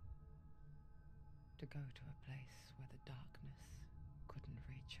 to go to a place where the darkness couldn't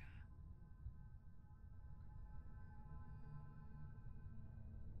reach her.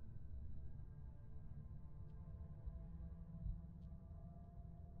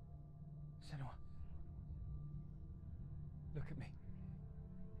 Senua, look at me.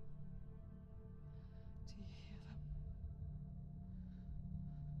 Do you hear them?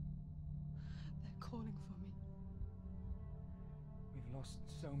 They're calling for me. We've lost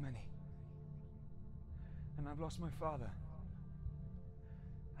so many. And I've lost my father.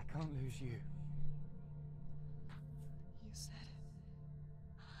 I can't lose you. You said it.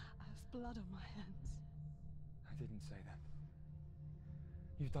 I have blood on my hands. I didn't say that.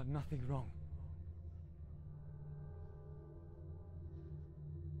 You've done nothing wrong.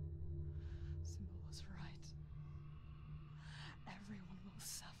 Symbol was right. Everyone will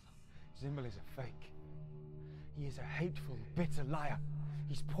suffer. Zimbel is a fake. He is a hateful, bitter liar.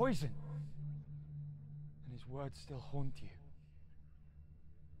 He's poison. And his words still haunt you.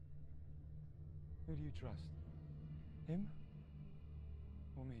 Who do you trust? Him?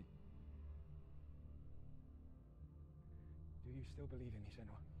 Or me? Do you still believe in me,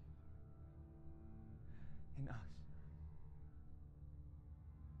 Senua? In us?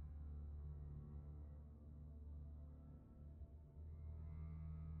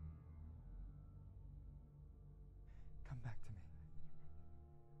 Come back to me.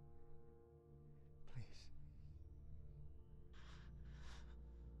 Please.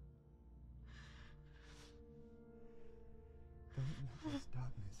 Don't let this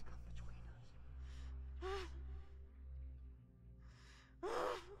darkness come between us.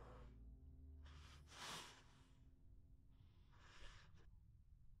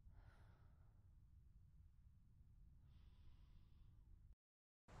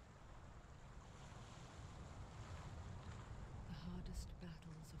 The hardest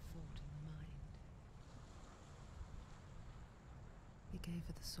battles are fought in the mind. He gave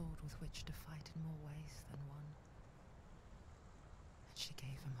her the sword with which to fight in more ways than one. And she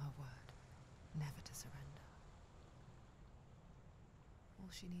gave him her word, never to surrender. All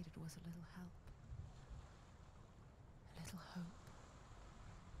she needed was a little help. A little hope.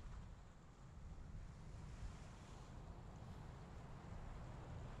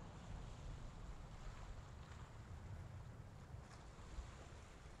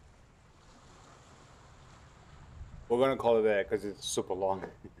 We're gonna call it there because it's super long.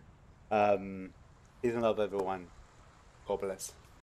 Peace and love, everyone. God bless.